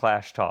back to the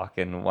Clash talk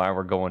and why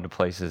we're going to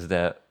places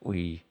that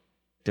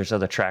there's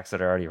other tracks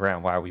that are already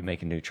around. Why are we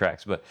making new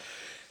tracks? But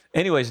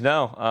anyways,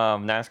 no,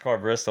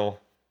 NASCAR Bristol,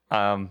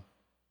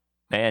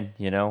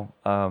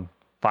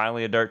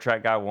 finally a dirt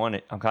track guy won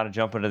it. I'm kind of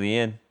jumping to the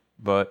end,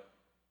 but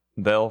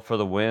Bell for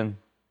the win.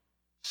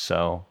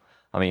 So,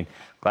 I mean,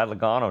 glad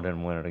Logano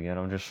didn't win it again.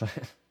 I'm just saying.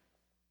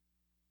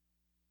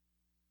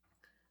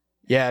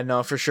 Yeah,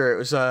 no, for sure. It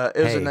was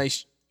a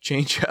nice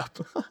change up.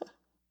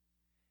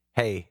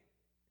 Hey,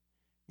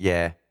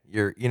 yeah,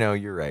 you're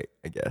right,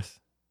 I guess.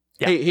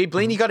 Yeah. Hey,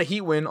 Blaney got a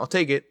heat win. I'll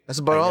take it. That's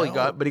about all he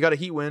got, but he got a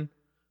heat win.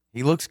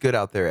 He looks good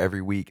out there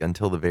every week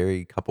until the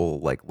very couple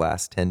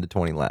last 10 to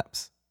 20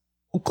 laps.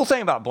 The cool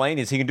thing about Blaine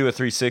is he can do a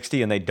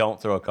 360 and they don't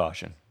throw a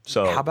caution.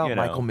 So how about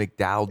Michael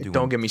McDowell doing?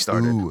 Don't get me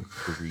started.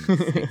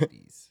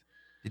 360s.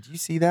 Did you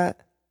see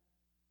that?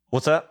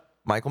 What's that?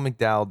 Michael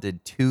McDowell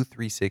did 2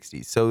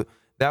 360s. So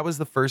that was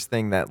the first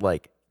thing that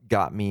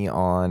got me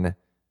on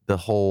the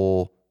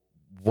whole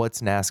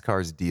what's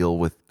NASCAR's deal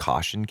with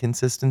caution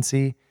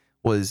consistency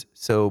was,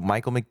 so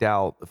Michael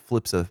McDowell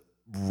flips a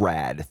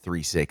rad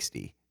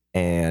 360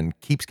 and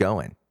keeps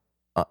going,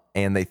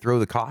 and they throw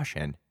the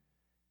caution,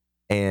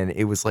 and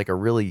it was like a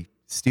really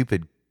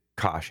stupid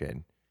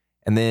caution.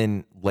 And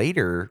then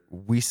later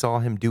we saw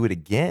him do it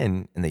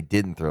again, and they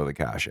didn't throw the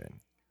caution.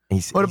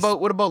 What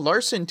about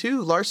Larson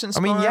too? Larson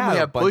spun. I mean, yeah, we a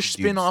have bunch Bush of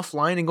spin dudes.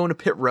 offline and going to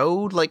pit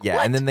road. Like Yeah,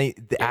 what? and then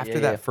after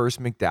that first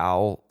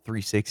McDowell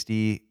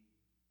 360,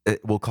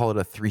 we'll call it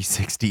a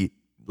 360,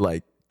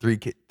 like three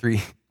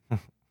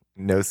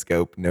no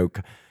scope,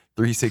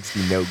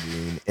 360, no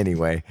green.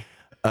 Anyway,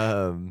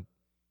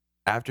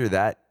 after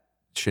that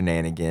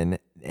shenanigan,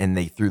 and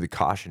they threw the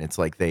caution. It's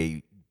like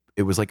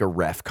it was like a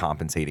ref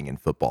compensating in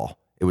football.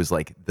 It was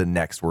like the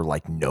next were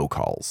like no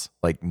calls,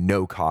 like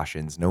no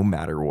cautions, no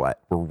matter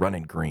what. We're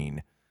running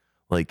green.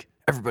 Like,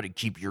 everybody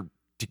keep your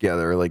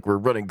together. Like, we're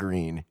running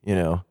green, you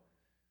know?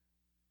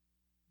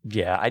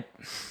 Yeah,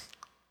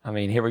 I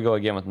mean, here we go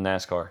again with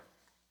NASCAR,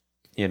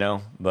 you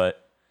know?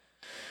 But,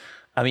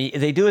 I mean,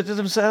 they do it to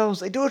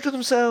themselves. They do it to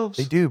themselves.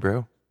 They do,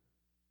 bro.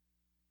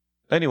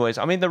 Anyways,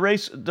 I mean, the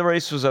race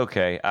was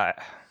okay.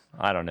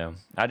 I don't know.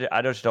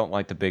 I just don't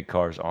like the big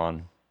cars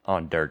on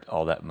dirt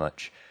all that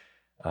much.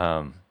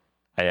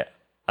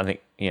 I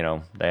think, you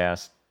know, they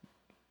asked,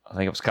 I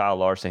think it was Kyle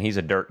Larson. He's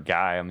a dirt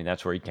guy. I mean,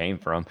 that's where he came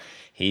from.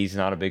 He's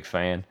not a big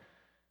fan.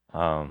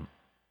 I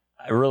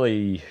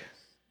like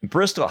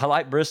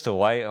Bristol.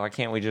 Why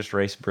can't we just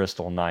race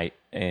Bristol night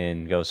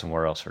and go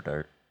somewhere else for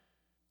dirt?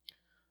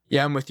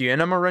 Yeah, I'm with you.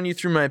 And I'm going to run you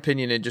through my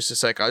opinion in just a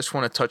sec. I just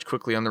want to touch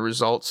quickly on the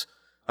results.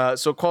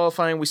 So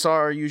qualifying, we saw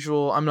our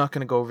usual. I'm not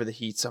going to go over the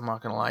heats. I'm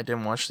not going to lie. I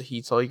didn't watch the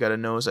heats. All you got to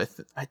know is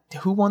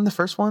who won the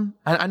first one?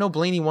 I know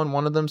Blaney won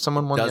one of them.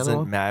 Someone won the other one.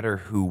 Doesn't matter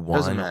who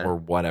won or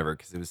whatever,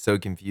 because it was so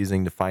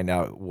confusing to find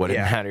out what it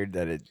mattered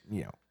that it,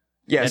 you know.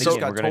 Yeah, so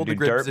we're going to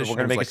do dirt, but we're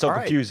going to make it so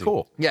confusing.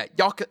 Cool. Yeah,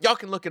 y'all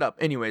can look it up.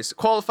 Anyways,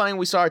 qualifying,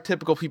 we saw our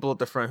typical people at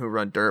the front who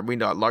run dirt. We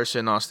got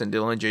Larson, Austin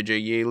Dillon,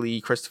 JJ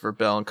Yaley, Christopher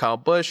Bell, and Kyle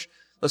Busch.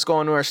 Let's go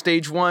on to our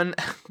stage one.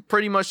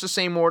 Pretty much the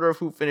same order of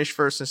who finished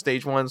first in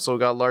stage one. So we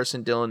got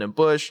Larson, Dillon, and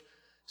Busch.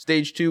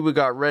 Stage two, we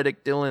got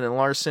Reddick, Dillon, and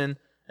Larson.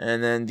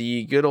 And then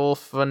the good old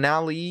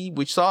finale,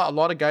 which saw a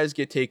lot of guys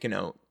get taken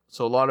out.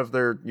 So a lot of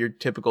your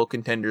typical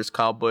contenders,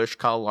 Kyle Busch,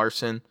 Kyle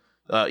Larson,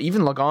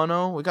 even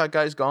Logano. We got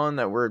guys gone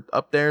that were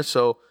up there.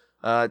 So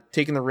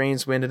taking the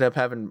reins, we ended up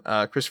having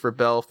Christopher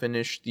Bell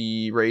finish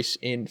the race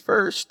in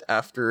first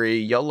after a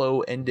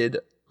yellow ended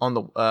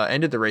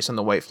the race on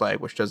the white flag,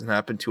 which doesn't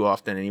happen too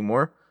often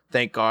anymore.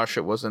 Thank gosh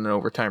it wasn't an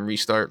overtime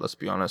restart. Let's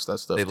be honest, that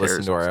stuff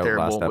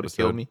terrible. Would have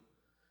killed me.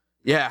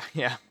 Yeah.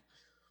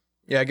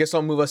 I guess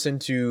I'll move us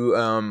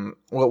into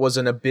what was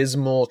an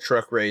abysmal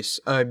truck race.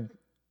 I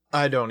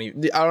don't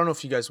know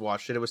if you guys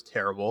watched it. It was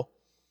terrible.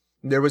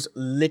 There was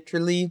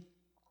literally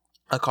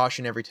a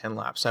caution every 10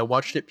 laps. I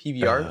watched it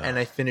PVR and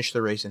I finished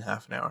the race in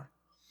half an hour.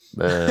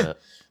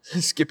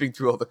 Skipping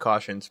through all the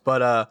cautions,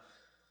 but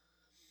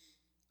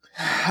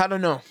I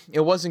don't know.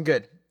 It wasn't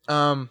good.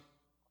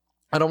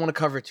 I don't want to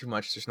cover it too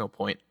much. There's no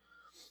point.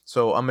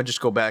 So I'm gonna just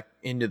go back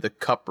into the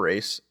Cup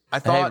race.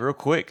 Hey, real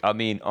quick. I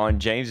mean, on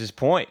James's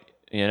point,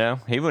 you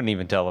know, he wouldn't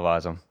even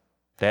televise them.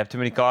 They have too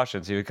many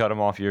cautions. He would cut them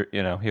off. He would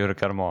have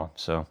cut them off.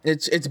 So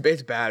it's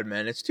bad,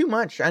 man. It's too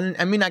much.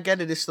 I mean, I get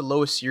it. It's the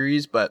lowest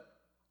series, but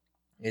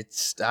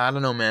I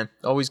don't know, man.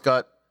 Always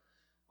got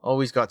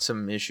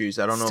some issues.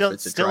 I don't know if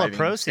it's a driving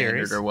pro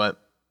standard series or what.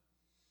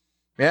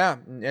 Yeah,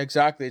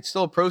 exactly. It's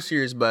still a pro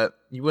series, but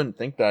you wouldn't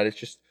think that. It's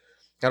just,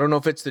 I don't know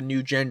if it's the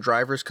new gen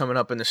drivers coming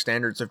up and the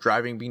standards of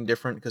driving being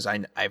different, because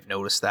I've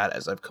noticed that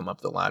as I've come up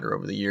the ladder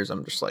over the years.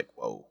 I'm just like,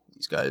 whoa,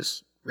 these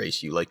guys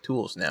race you like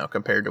tools now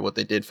compared to what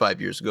they did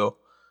 5 years ago.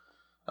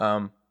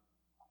 But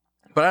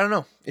I don't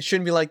know. It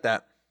shouldn't be like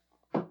that.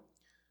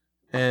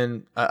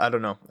 And I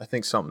don't know. I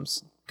think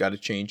something's got to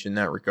change in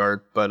that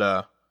regard.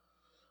 But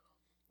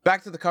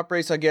back to the Cup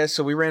race, I guess.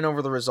 So we ran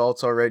over the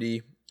results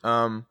already.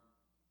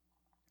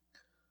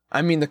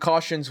 I mean, the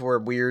cautions were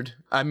weird.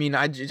 I mean,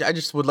 I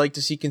just would like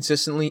to see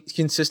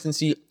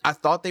consistency. I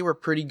thought they were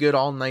pretty good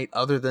all night,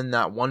 other than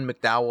that one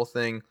McDowell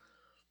thing.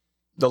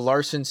 The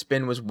Larson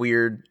spin was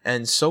weird,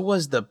 and so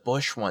was the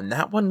Busch one.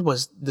 That one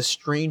was the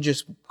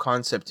strangest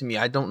concept to me.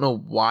 I don't know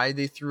why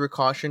they threw a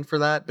caution for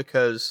that,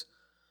 because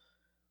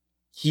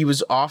he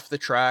was off the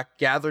track,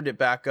 gathered it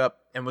back up,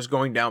 and was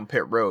going down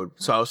pit road.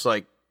 So I was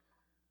like,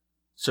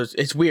 so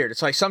it's weird.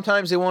 It's like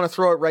sometimes they want to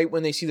throw it right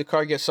when they see the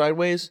car get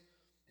sideways,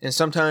 and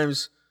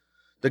sometimes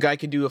the guy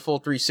can do a full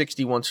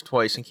 360 once or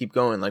twice and keep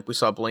going, like we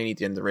saw Blaney at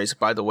the end of the race.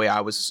 By the way,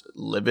 I was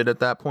livid at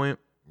that point.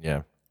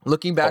 Yeah.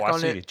 Looking back on I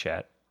see it, the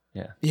chat.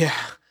 Yeah.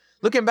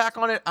 Looking back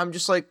on it, I'm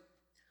just like,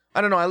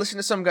 I don't know. I listened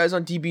to some guys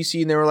on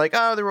DBC and they were like,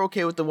 they were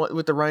okay with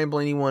the Ryan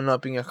Blaney one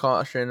not being a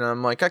caution. And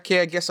I'm like,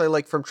 okay, I guess I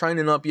like, from trying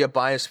to not be a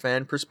biased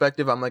fan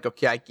perspective, I'm like,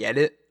 okay, I get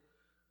it.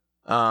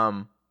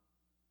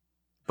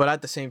 But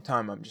at the same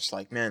time, I'm just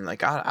like, man,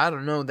 like, I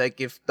don't know.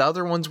 Like, if the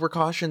other ones were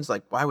cautions,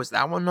 like, why was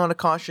that one not a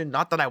caution?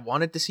 Not that I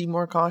wanted to see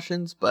more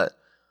cautions, but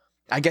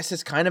I guess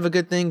it's kind of a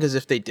good thing, because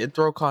if they did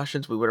throw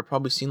cautions, we would have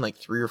probably seen like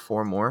 3 or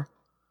 4 more.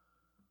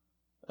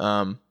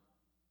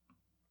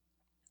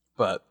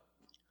 But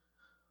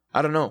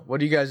I don't know. What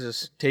do you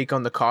guys' take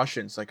on the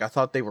cautions? Like, I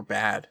thought they were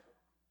bad.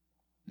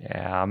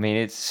 Yeah, I mean,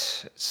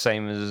 it's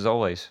same as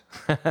always.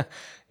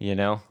 You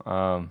know,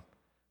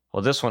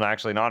 Well, this one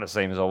actually not the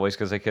same as always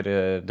because they could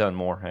have done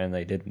more and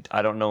they didn't.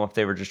 I don't know if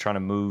they were just trying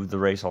to move the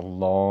race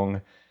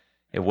along.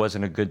 It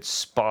wasn't a good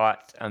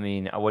spot. I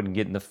mean, I wasn't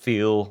getting the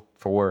feel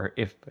for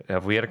if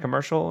have we had a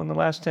commercial in the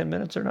last 10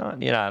 minutes or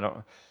not. I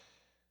don't.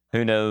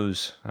 Who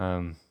knows?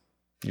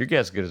 Your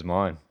guess is good as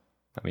mine.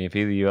 I mean, if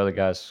either of you other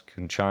guys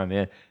can chime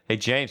in. Hey,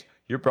 James,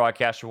 you're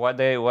broadcaster. Why'd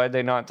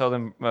they not tell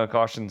them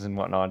cautions and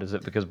whatnot? Is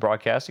it because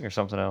broadcasting or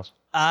something else?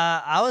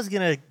 I was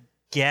gonna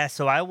guess.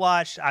 So I've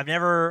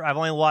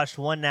only watched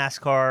one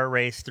NASCAR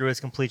race through its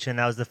completion.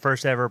 That was the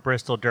first ever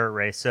Bristol Dirt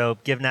race. So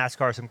give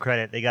NASCAR some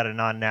credit. They got a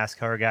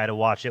non-NASCAR guy to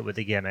watch it with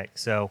a gimmick.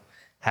 So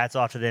hats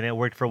off to them. It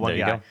worked for one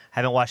guy. Go.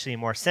 Haven't watched any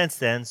more since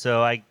then.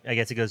 So I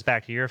guess it goes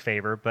back to your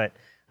favor. But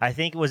I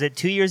think, was it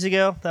 2 years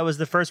ago? That was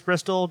the first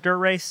Bristol Dirt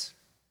race?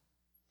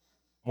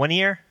 1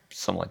 year?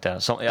 Something like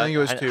that. I think it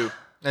was two.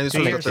 And this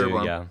was the third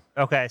one. Yeah.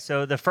 Okay,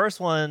 so the first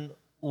one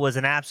was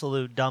an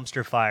absolute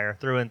dumpster fire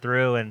through and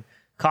through, and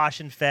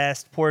caution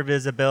fest, poor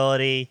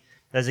visibility.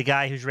 As a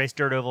guy who's raced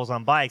dirt ovals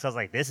on bikes, I was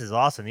like, this is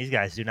awesome. These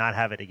guys do not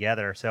have it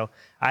together. So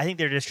I think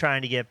they're just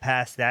trying to get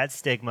past that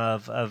stigma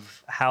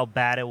of how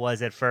bad it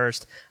was at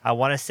first. I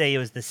want to say it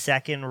was the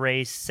second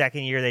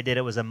year they did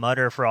it was a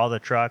mutter for all the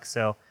trucks.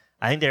 So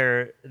I think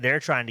they're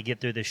trying to get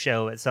through the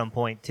show at some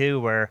point too,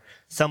 where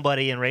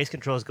somebody in race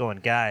control is going,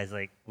 guys,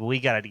 like,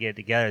 we got to get it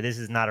together. This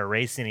is not a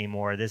race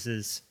anymore. This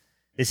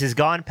has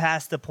gone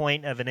past the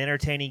point of an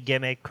entertaining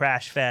gimmick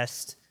crash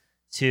fest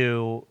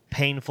to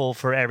painful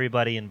for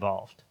everybody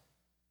involved.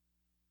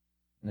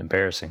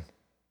 Embarrassing.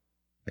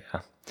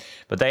 Yeah,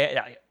 but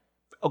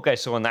okay.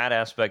 So in that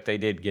aspect, they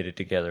did get it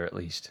together at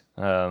least,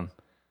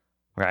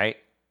 right?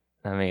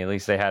 I mean, at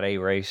least they had a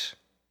race.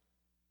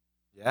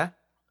 Yeah.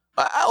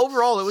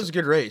 Overall, it was a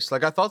good race.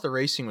 Like, I thought the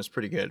racing was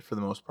pretty good for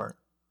the most part.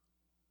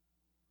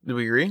 Do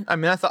we agree? I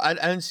mean, I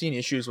hadn't seen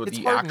issues with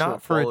the actual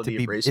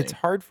quality of racing. It's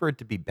hard for it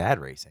to be bad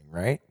racing,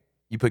 right?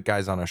 You put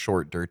guys on a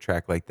short dirt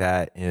track like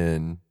that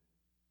in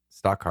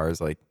stock cars,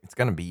 like, it's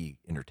going to be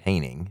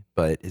entertaining,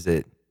 but is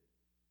it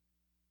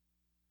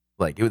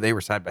like they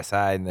were side by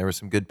side and there were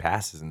some good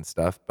passes and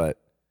stuff, but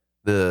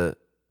do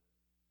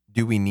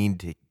we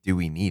need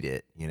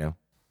it, you know?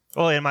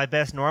 Well, in my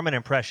best Norman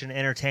impression,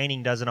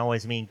 entertaining doesn't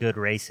always mean good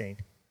racing.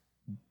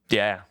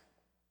 Yeah.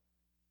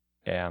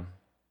 Yeah,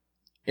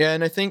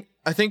 and I think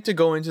to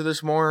go into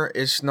this more,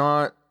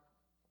 I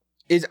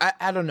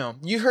don't know.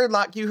 You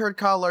heard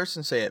Kyle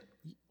Larson say it.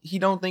 He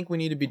don't think we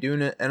need to be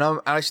doing it, and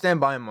I stand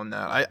by him on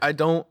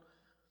that.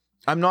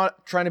 I'm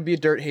not trying to be a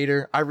dirt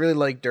hater. I really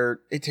like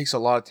dirt. It takes a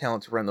lot of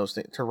talent to run those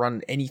things, to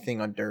run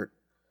anything on dirt.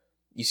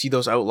 You see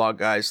those outlaw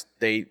guys,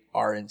 they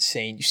are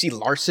insane. You see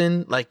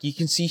Larson, like, you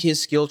can see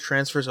his skill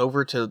transfers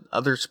over to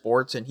other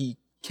sports and he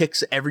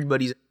kicks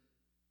everybody's.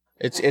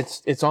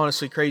 It's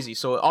honestly crazy.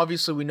 So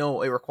obviously we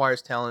know it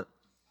requires talent.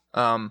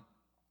 But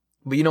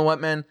you know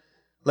what, man?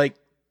 Like,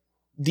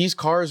 these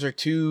cars are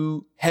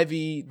too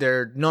heavy.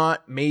 They're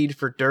not made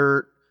for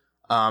dirt.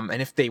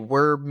 And if they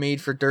were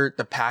made for dirt,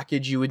 the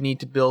package you would need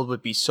to build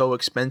would be so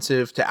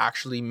expensive to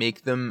actually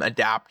make them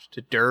adapt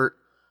to dirt.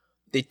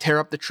 They tear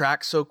up the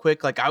track so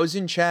quick. Like, I was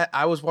in chat,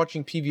 I was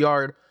watching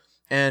PVR,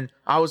 and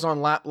I was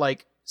on lap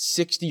like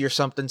 60 or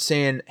something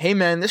saying, hey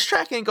man, this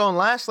track ain't gonna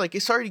last. Like,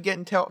 it's already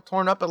getting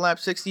torn up at lap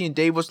 60, and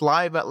Dave was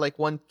live at like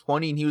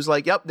 120, and he was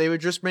like, yep, they were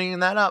just bringing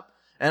that up.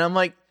 And I'm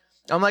like,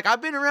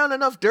 I've been around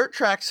enough dirt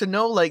tracks to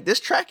know, like,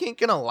 this track ain't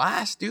gonna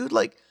last, dude.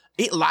 Like,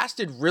 it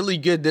lasted really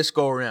good this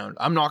go around.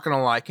 I'm not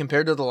gonna lie.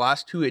 Compared to the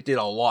last two, it did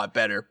a lot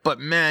better. But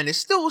man, it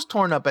still was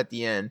torn up at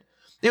the end.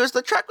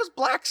 The track was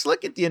black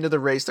slick at the end of the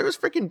race. There was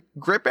freaking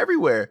grip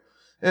everywhere.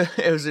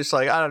 It was just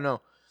like, I don't know.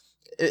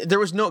 There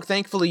was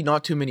thankfully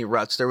not too many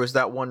ruts. There was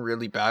that one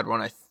really bad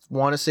one. I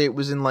want to say it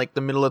was in like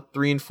the middle of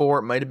 3 and 4.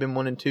 It might have been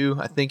 1 and 2.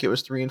 I think it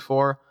was 3 and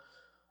 4.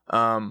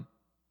 But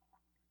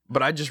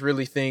I just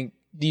really think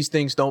these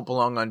things don't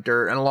belong on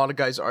dirt. And a lot of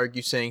guys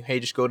argue saying,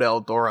 hey, just go to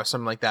Eldora,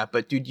 something like that.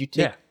 But dude, you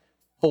take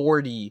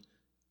 40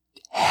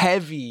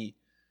 heavy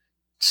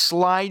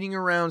sliding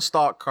around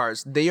stock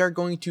cars, they are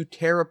going to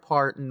tear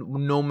apart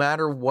no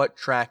matter what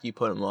track you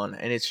put them on,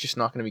 and it's just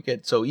not going to be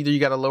good. So either you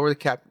got to lower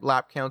the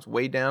lap counts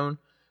way down,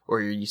 or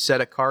you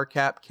set a car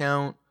cap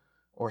count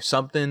or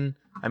something.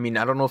 I mean,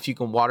 I don't know if you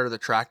can water the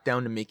track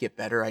down to make it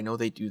better. I know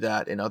they do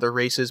that in other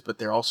races, but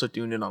they're also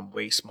doing it on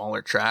way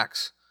smaller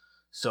tracks.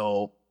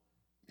 So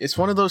it's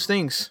one of those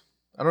things.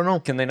 I don't know.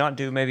 Can they not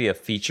do maybe a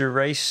feature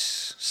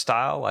race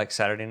style, like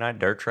Saturday night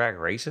dirt track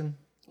racing?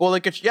 Well,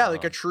 like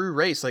a true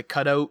race, like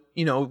cut out,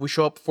 we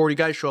show up, 40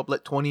 guys show up,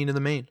 let 20 into the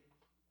main.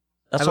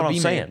 That's what I'm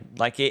saying.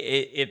 Like,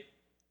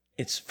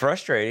 it's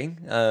frustrating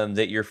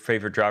that your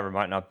favorite driver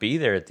might not be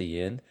there at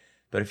the end,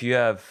 but if you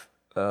have,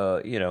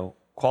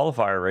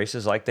 qualifier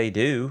races like they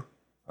do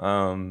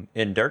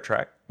in dirt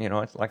track,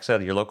 like I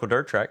said, your local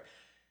dirt track,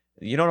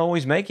 you don't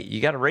always make it.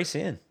 You got to race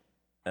in.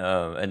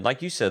 And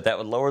like you said, that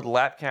would lower the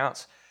lap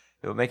counts.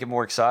 It would make it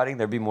more exciting.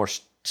 There'd be more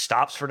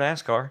stops for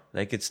NASCAR.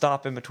 They could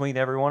stop in between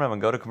every one of them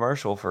and go to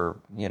commercial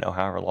for,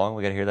 however long.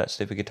 We got to hear that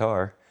stupid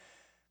guitar.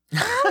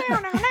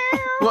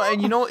 Well,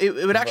 and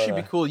it would actually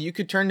be But, cool. You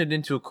could turn it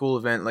into a cool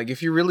event. Like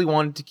if you really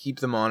wanted to keep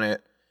them on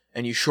it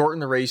and you shorten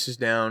the races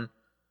down,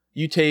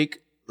 you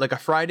take like a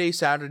Friday,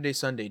 Saturday,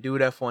 Sunday. Do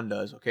what F1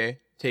 does, okay?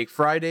 Take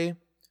Friday,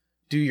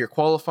 do your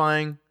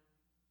qualifying,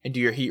 and do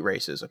your heat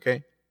races,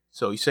 okay?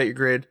 So you set your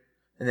grid,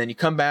 and then you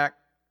come back,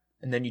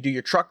 and then you do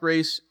your truck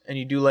race, and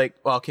you do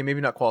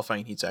maybe not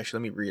qualifying heats, actually.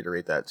 Let me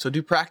reiterate that. So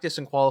do practice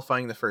and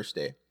qualifying the first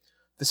day.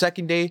 The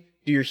second day,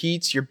 do your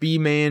heats, your B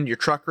main, your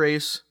truck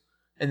race,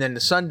 and then the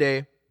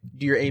Sunday,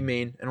 do your A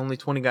main, and only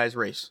 20 guys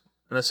race.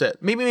 And that's it.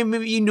 Maybe you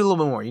can do a little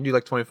bit more. You can do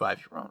like 25,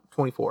 if you're wrong,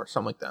 24,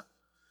 something like that.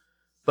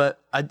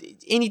 But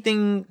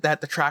anything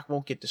that the track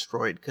won't get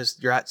destroyed because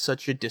you're at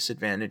such a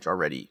disadvantage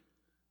already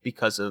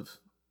because of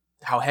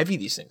how heavy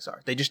these things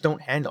are. They just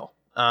don't handle.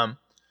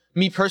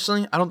 Me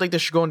personally, I don't think they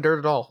should go on dirt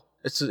at all.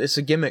 It's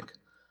a gimmick.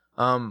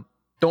 Don't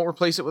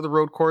replace it with a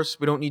road course.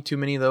 We don't need too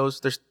many of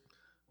those. There's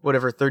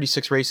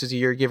 36 races a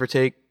year, give or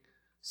take.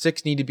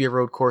 6 need to be a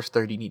road course,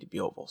 30 need to be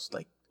ovals.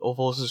 Like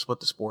ovals is what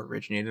the sport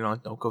originated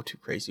on. Don't go too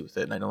crazy with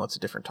it. And I know that's a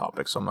different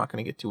topic, so I'm not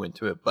going to get too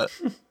into it. But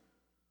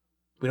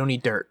we don't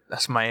need dirt.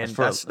 That's my end.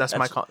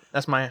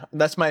 That's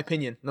my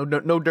opinion.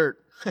 No dirt.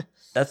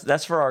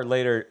 That's for our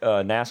later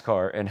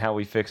NASCAR and how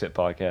we fix it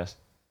podcast.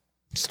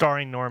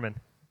 Starring Norman.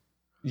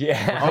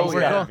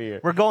 Yeah,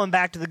 We're going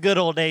back to the good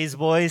old days,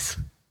 boys.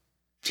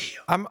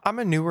 I'm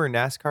a newer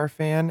NASCAR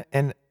fan,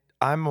 and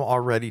I'm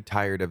already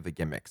tired of the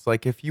gimmicks.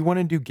 Like, if you want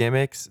to do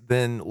gimmicks,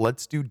 then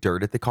let's do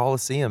dirt at the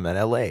Coliseum at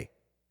LA,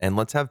 and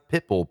let's have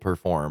Pitbull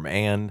perform,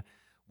 and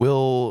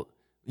we'll,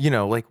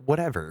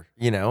 whatever,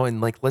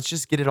 and like, let's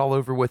just get it all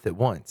over with at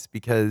once,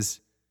 because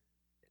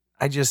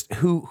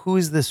who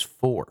is this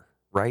for,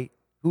 right?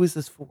 Who is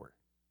this for?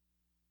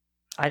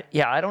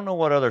 I don't know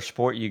what other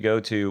sport you go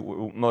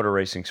to, motor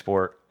racing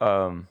sport,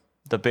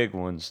 the big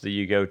ones that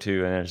you go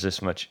to, and there's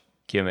this much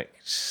gimmick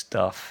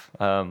stuff.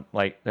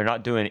 Like they're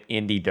not doing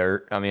Indy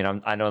dirt. I mean,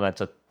 I know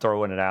that's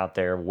throwing it out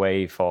there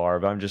way far,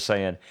 but I'm just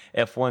saying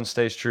F1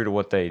 stays true to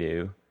what they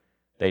do.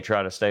 They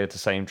try to stay at the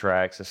same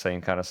tracks, the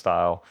same kind of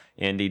style.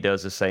 Indy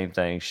does the same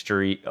thing,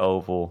 street,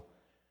 oval.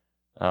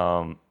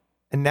 And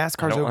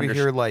NASCAR's over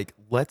here like,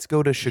 let's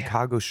go to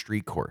Chicago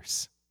street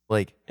course.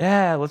 Like,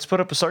 yeah, let's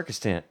put up a circus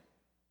tent.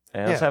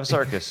 And let's have a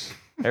circus.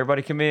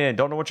 Everybody come in.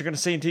 Don't know what you're going to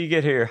see until you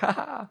get here.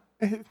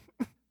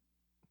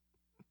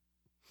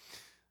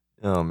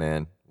 Oh,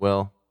 man.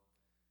 Well,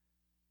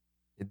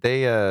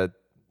 a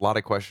lot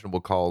of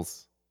questionable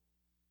calls,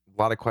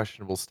 a lot of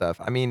questionable stuff.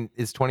 I mean,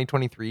 is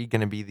 2023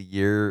 going to be the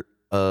year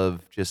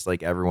of just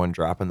like everyone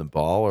dropping the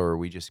ball, or are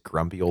we just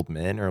grumpy old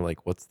men, or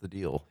like, what's the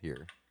deal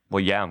here?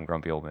 Well, yeah, I'm a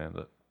grumpy old man,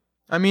 but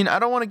I mean, I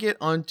don't want to get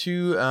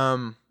onto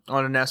on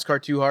a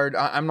NASCAR too hard.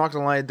 I'm not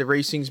gonna lie, the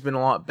racing's been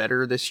a lot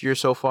better this year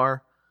so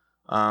far.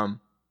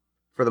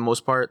 For the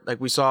most part,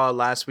 like we saw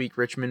last week,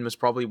 Richmond was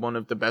probably one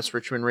of the best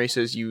Richmond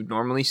races you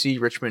normally see.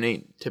 Richmond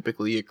ain't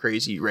typically a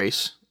crazy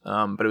race,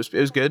 but it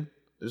was good.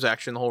 There was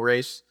action the whole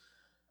race.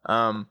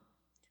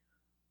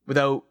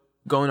 Without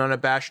going on a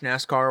bash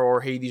NASCAR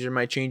or hey, these are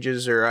my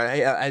changes, or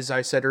as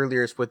I said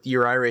earlier, it's with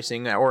Dear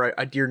iRacing or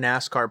a Dear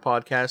NASCAR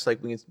podcast.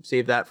 Like we can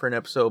save that for an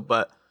episode,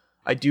 but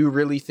I do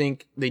really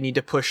think they need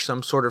to push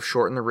some sort of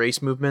shorten the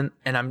race movement.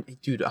 And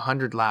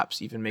 100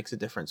 laps even makes a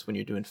difference when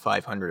you're doing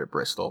 500 at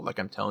Bristol. Like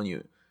I'm telling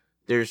you,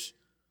 there's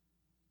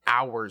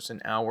hours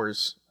and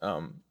hours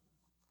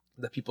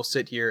that people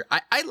sit here.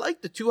 I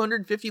like the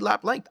 250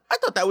 lap length. I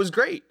thought that was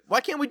great.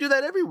 Why can't we do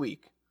that every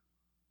week?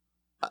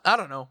 I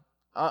don't know.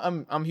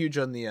 I'm huge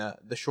on the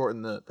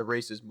shorten the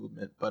races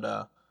movement, but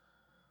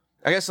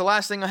I guess the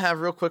last thing I have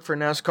real quick for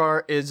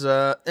NASCAR is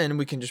and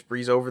we can just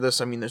breeze over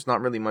this. I mean, there's not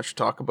really much to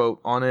talk about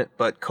on it,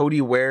 but Cody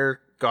Ware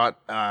got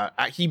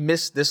he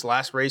missed this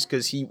last race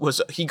because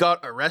he got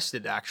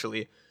arrested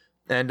actually,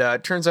 and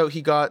it turns out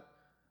he got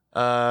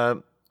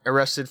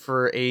arrested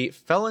for a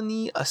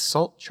felony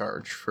assault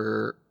charge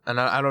and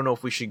I don't know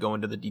if we should go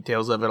into the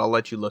details of it. I'll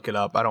let you look it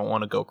up. I don't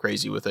want to go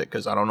crazy with it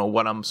because I don't know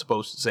what I'm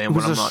supposed to say and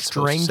what I'm not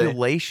supposed to say.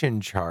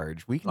 Strangulation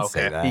charge. We can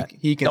say that.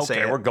 He can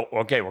say it. We're going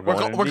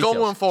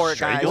for it,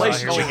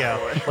 guys. Here we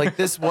go. Like,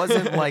 this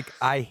wasn't like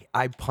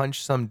I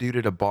punched some dude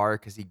at a bar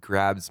because he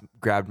grabbed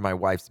my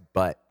wife's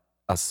butt.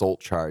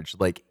 Assault charge.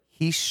 Like,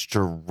 he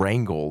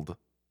strangled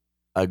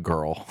a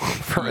girl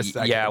for a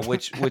second. Yeah,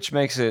 which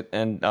makes it,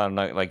 and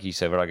not like you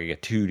said, we're not gonna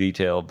get too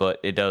detailed, but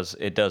it does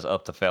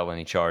up the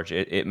felony charge.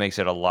 It makes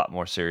it a lot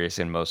more serious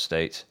in most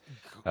states.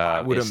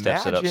 I would it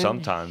steps it up imagine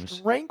sometimes.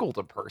 Strangled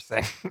a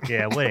person.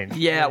 Yeah, what?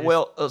 Yeah,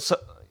 well,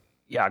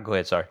 yeah. Go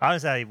ahead. Sorry.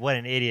 Honestly, what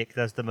an idiot! 'Cause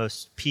that's the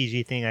most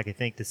PG thing I could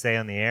think to say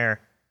on the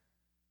air.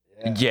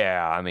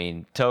 Yeah, I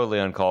mean, totally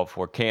uncalled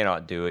for.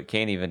 Cannot do it.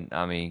 Can't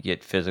even,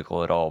 get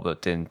physical at all.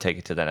 But then take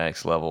it to the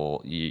next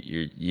level.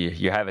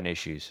 You're having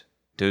issues.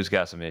 Dude's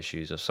got some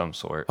issues of some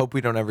sort. Hope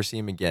we don't ever see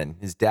him again.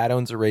 His dad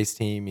owns a race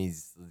team.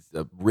 He's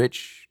a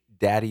rich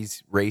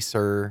daddy's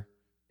racer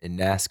in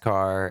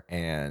NASCAR,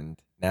 and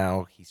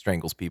now he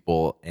strangles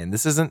people. And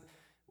this isn't,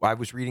 I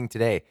was reading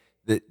today,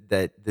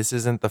 that this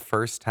isn't the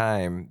first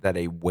time that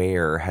a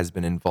wear has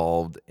been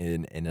involved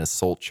in an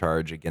assault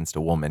charge against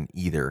a woman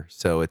either.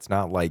 So it's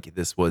not like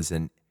this was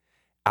an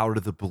out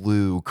of the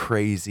blue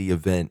crazy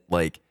event.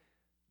 Like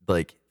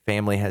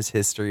family has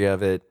history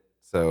of it.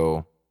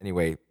 So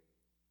anyway,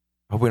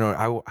 I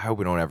hope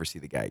we don't ever see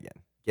the guy again.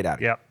 Get out of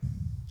here. Yep.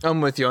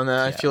 I'm with you on that.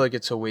 Yeah. I feel like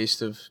it's a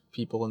waste of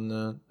people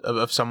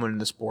of someone in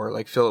the sport.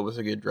 Like fill it with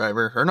a good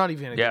driver, or not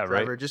even a good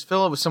driver. Just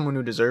fill it with someone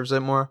who deserves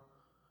it more.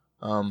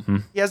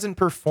 He hasn't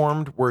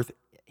performed worth.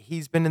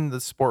 He's been in the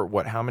sport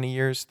what? How many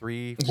years?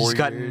 3, 4 years. He's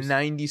got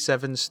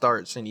 97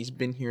 starts, and he's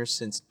been here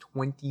since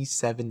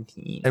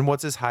 2017. And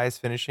what's his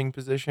highest finishing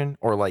position?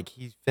 Or like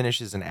he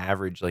finishes an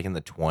average like in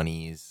the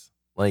 20s.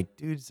 Like,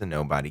 dude's a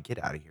nobody.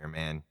 Get out of here,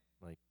 man.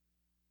 Like,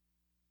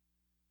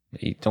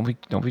 Don't be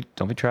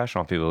trashing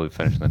on people who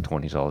finish in the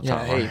 20s all the Yeah,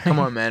 time. hey, come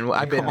on, man. Well,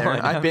 I've been there.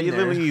 I've been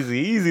there.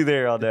 Easy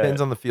there all day. depends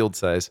on the field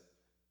size.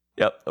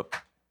 Yep.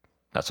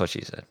 That's what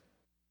she said.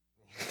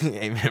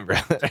 Amen,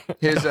 brother.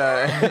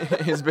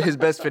 His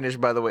best finish,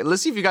 by the way.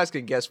 Let's see if you guys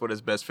can guess what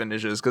his best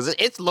finish is, because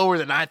it's lower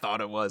than I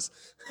thought it was.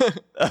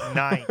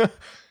 9.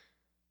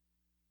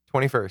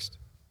 21st.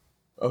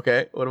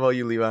 Okay, what about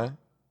you, Levi?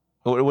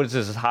 What is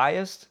his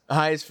highest?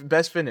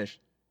 Best finish.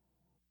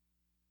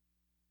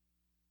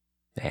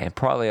 Man,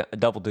 probably a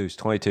double deuce,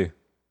 22.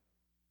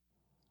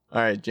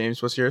 All right,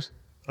 James, what's yours?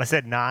 I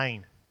said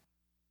 9.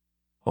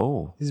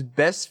 Oh. His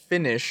best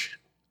finish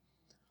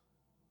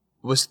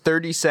was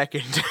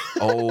 32nd.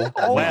 Oh,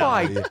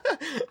 my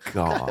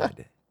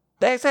God.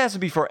 That has to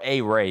be for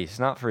a race,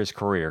 not for his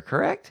career,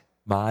 correct?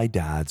 My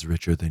dad's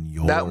richer than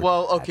yours.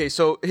 Okay,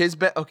 so his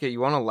okay, you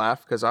want to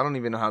laugh because I don't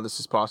even know how this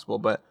is possible,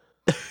 but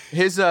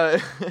his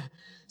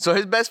so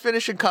his best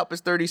finish in Cup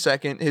is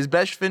 32nd. His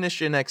best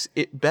finish in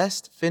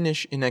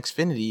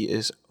Xfinity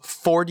is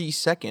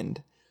 42nd,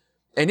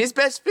 and his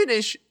best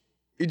finish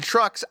in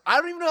trucks, I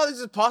don't even know how this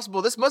is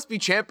possible. This must be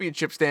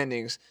championship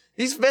standings.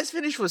 His best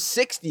finish was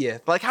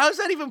 60th. Like, how is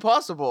that even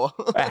possible?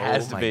 That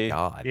has Oh to my be.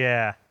 God.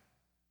 Yeah.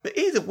 But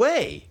either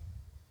way,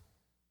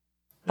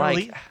 No,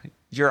 like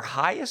your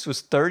highest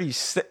was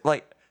 36.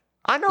 Like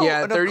I know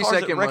Yeah, enough 32nd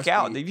cars that wreck must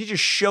out. be. If you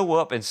just show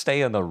up and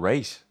stay in the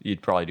race,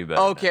 you'd probably do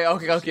better. than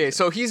that. Okay.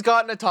 So he's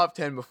gotten a top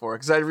 10 before,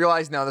 because I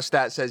realize now the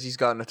stat says he's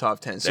gotten a top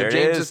 10. So There it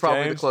James is, is probably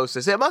the James.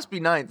 closest. It must be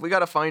 9th. We got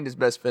to find his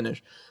best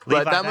finish.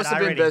 Levi, But that must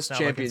have that been iRating's best not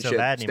looking so championship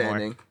bad anymore.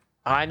 standing.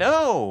 I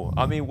know.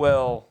 I mean,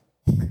 well,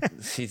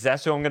 see,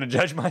 that's who I'm going to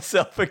judge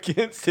myself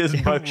against. His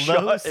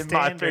mugshot in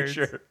my standards.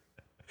 picture.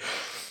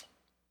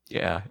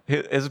 Yeah,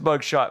 his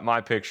mugshot in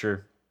my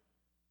picture.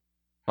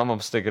 I'm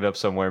gonna stick it up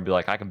somewhere and be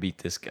like, I can beat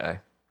this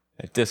guy.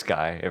 If this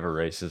guy ever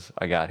races,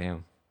 I got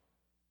him.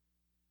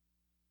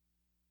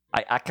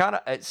 I kind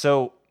of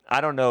so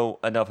I don't know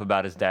enough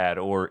about his dad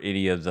or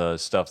any of the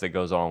stuff that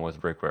goes on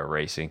with Brickware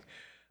Racing,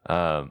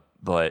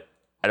 but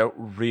I don't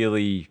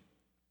really.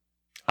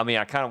 I mean,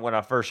 I kind of when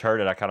I first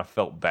heard it, I kind of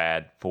felt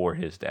bad for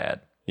his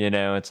dad. You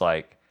know, it's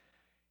like,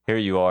 here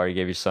you are, you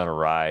gave your son a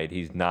ride.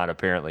 He's not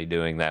apparently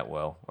doing that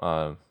well,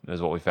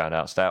 is what we found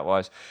out stat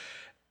wise.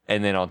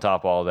 And then on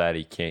top of all that,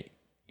 he can't,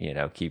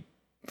 keep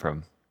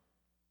from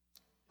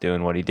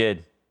doing what he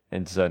did.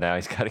 And so now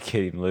he's got to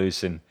get him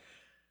loose. And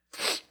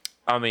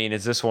I mean,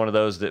 is this one of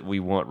those that we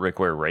want Rick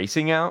Ware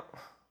Racing out?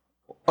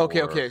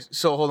 Okay.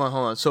 So hold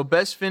on. So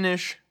best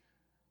finish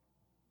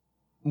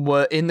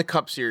in the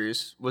Cup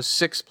Series was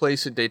 6th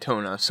place at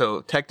Daytona. So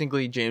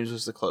technically, James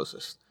was the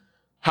closest.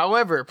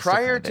 However,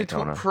 prior to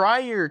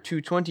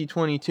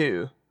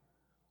 2022,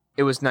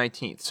 it was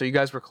 19th. So you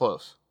guys were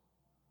close.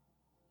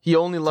 He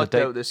only lucked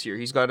out this year.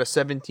 He's got a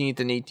 17th,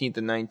 an 18th,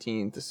 a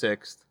 19th, a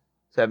 6th,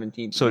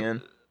 17th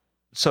again.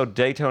 So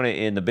Daytona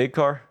in the big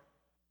car?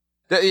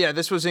 Yeah,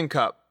 this was in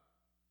Cup.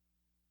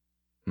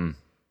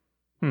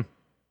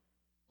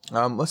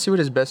 Let's see what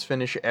his best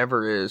finish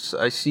ever is.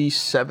 I see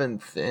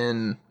 7th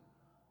in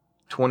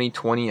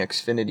 2020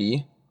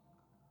 Xfinity.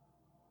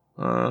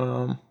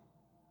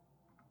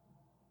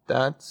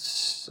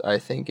 That's, I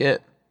think,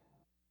 it.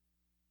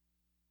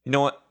 You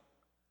know what?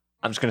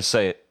 I'm just going to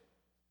say it.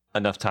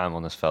 Enough time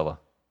on this fella.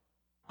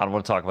 I don't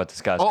want to talk about this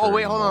guy's career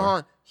Wait, hold anymore.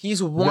 on.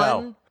 He's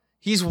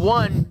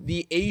won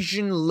the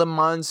Asian Le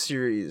Mans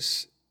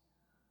Series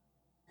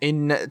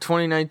in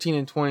 2019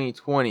 and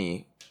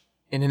 2020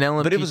 in an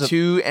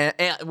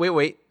LMP2.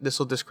 Wait, this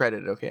will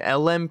discredit it. Okay,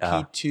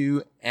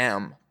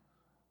 LMP2M.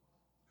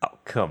 Oh,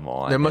 come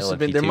on. There must have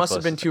been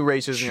 2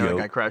 races and that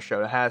guy crashed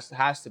out. It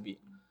has to be.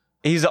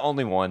 He's the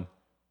only one.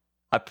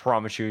 I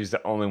promise you, he's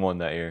the only one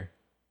that year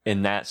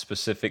in that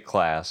specific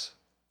class.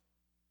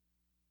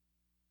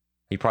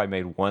 He probably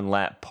made one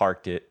lap,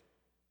 parked it.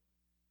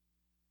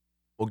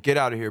 Well, get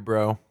out of here,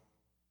 bro.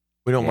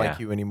 We don't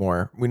like you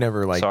anymore. We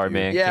never liked you. Sorry,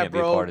 man. Yeah, can't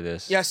bro. be a part of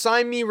this. Yeah,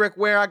 sign me, Rick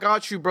Ware. I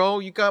got you,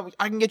 bro. I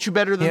can get you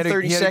better than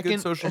 30 He had a seconds.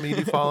 good social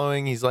media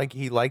following.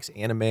 He likes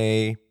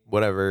anime,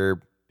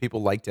 whatever.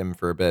 People liked him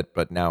for a bit,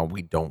 but now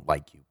we don't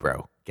like you,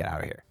 bro. Get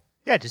out of here.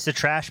 Yeah, just a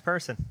trash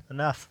person.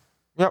 Enough.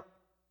 Yep.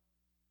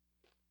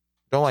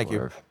 Don't like you.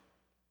 Swerve.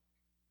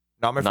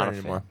 Not my Not friend a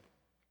anymore. fan.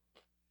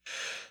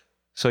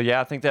 So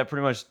yeah, I think that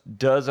pretty much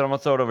does it. I'm gonna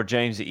throw it over to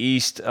James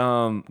East.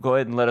 Go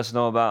ahead and let us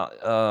know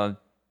about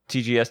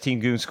TGS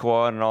Team Goon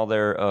Squad and all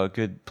their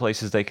good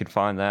places they could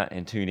find that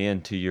and tune in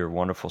to your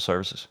wonderful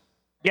services.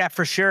 Yeah,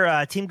 for sure.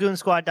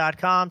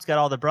 TeamGoonsquad.com. It's got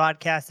all the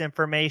broadcast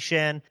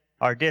information,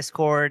 our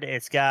Discord.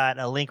 It's got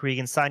a link where you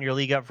can sign your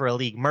league up for a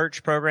league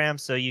merch program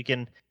so you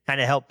can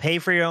kind of help pay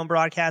for your own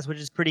broadcast, which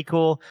is pretty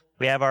cool.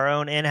 We have our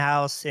own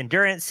in-house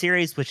endurance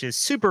series, which is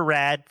super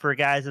rad for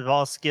guys of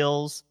all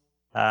skills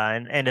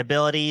and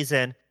abilities.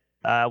 And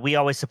we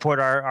always support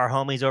our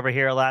homies over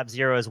here at Lab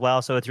Zero as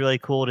well. So it's really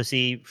cool to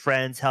see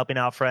friends helping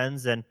out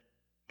friends and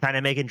kind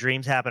of making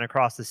dreams happen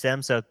across the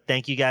sim. So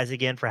thank you guys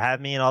again for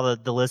having me and all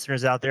the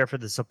listeners out there for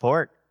the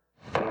support.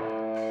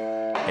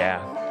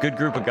 Yeah, good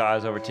group of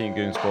guys over Team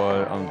Goon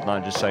Squad. I'm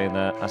not just saying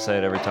that. I say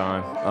it every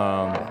time.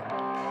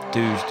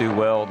 Dudes do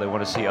well. They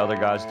want to see other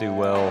guys do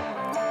well.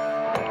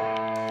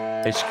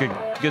 It's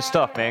good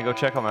stuff, man. Go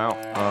check them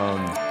out.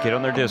 Get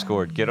on their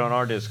Discord. Get on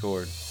our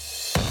Discord.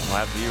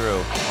 Lab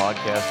Zero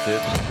podcast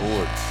tips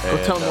support. Go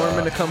tell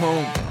Norman to come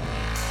home.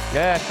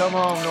 Yeah, come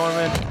home,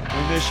 Norman.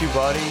 We miss you,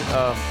 buddy.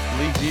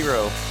 League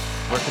Zero.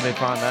 Where can they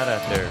find that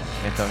at there,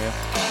 Antonio?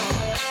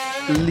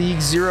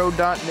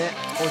 LeagueZero.net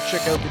or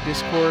check out the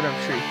Discord. I'm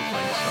sure you can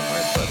find it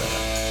somewhere, but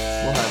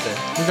we'll have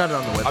it. We got it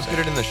on the website. I'll put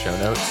it in the show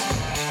notes.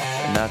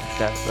 And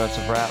that's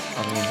a wrap.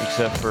 I mean,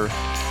 except for,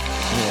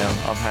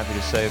 I'm happy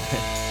to say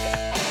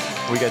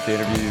we got to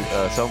interview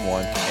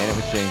someone, and it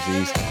was James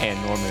East, and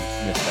Norman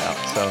missed out.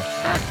 So,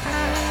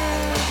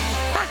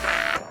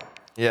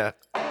 Yeah.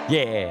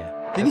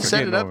 yeah. Did he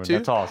set it up Norman. too?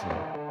 That's awesome.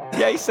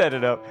 Yeah, he set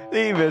it up.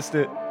 He missed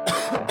it.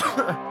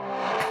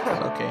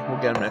 Okay, we'll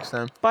get him next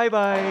time.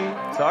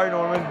 Bye-bye. Sorry,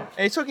 Norman.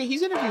 Hey, it's okay.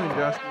 He's interviewing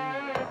Josh.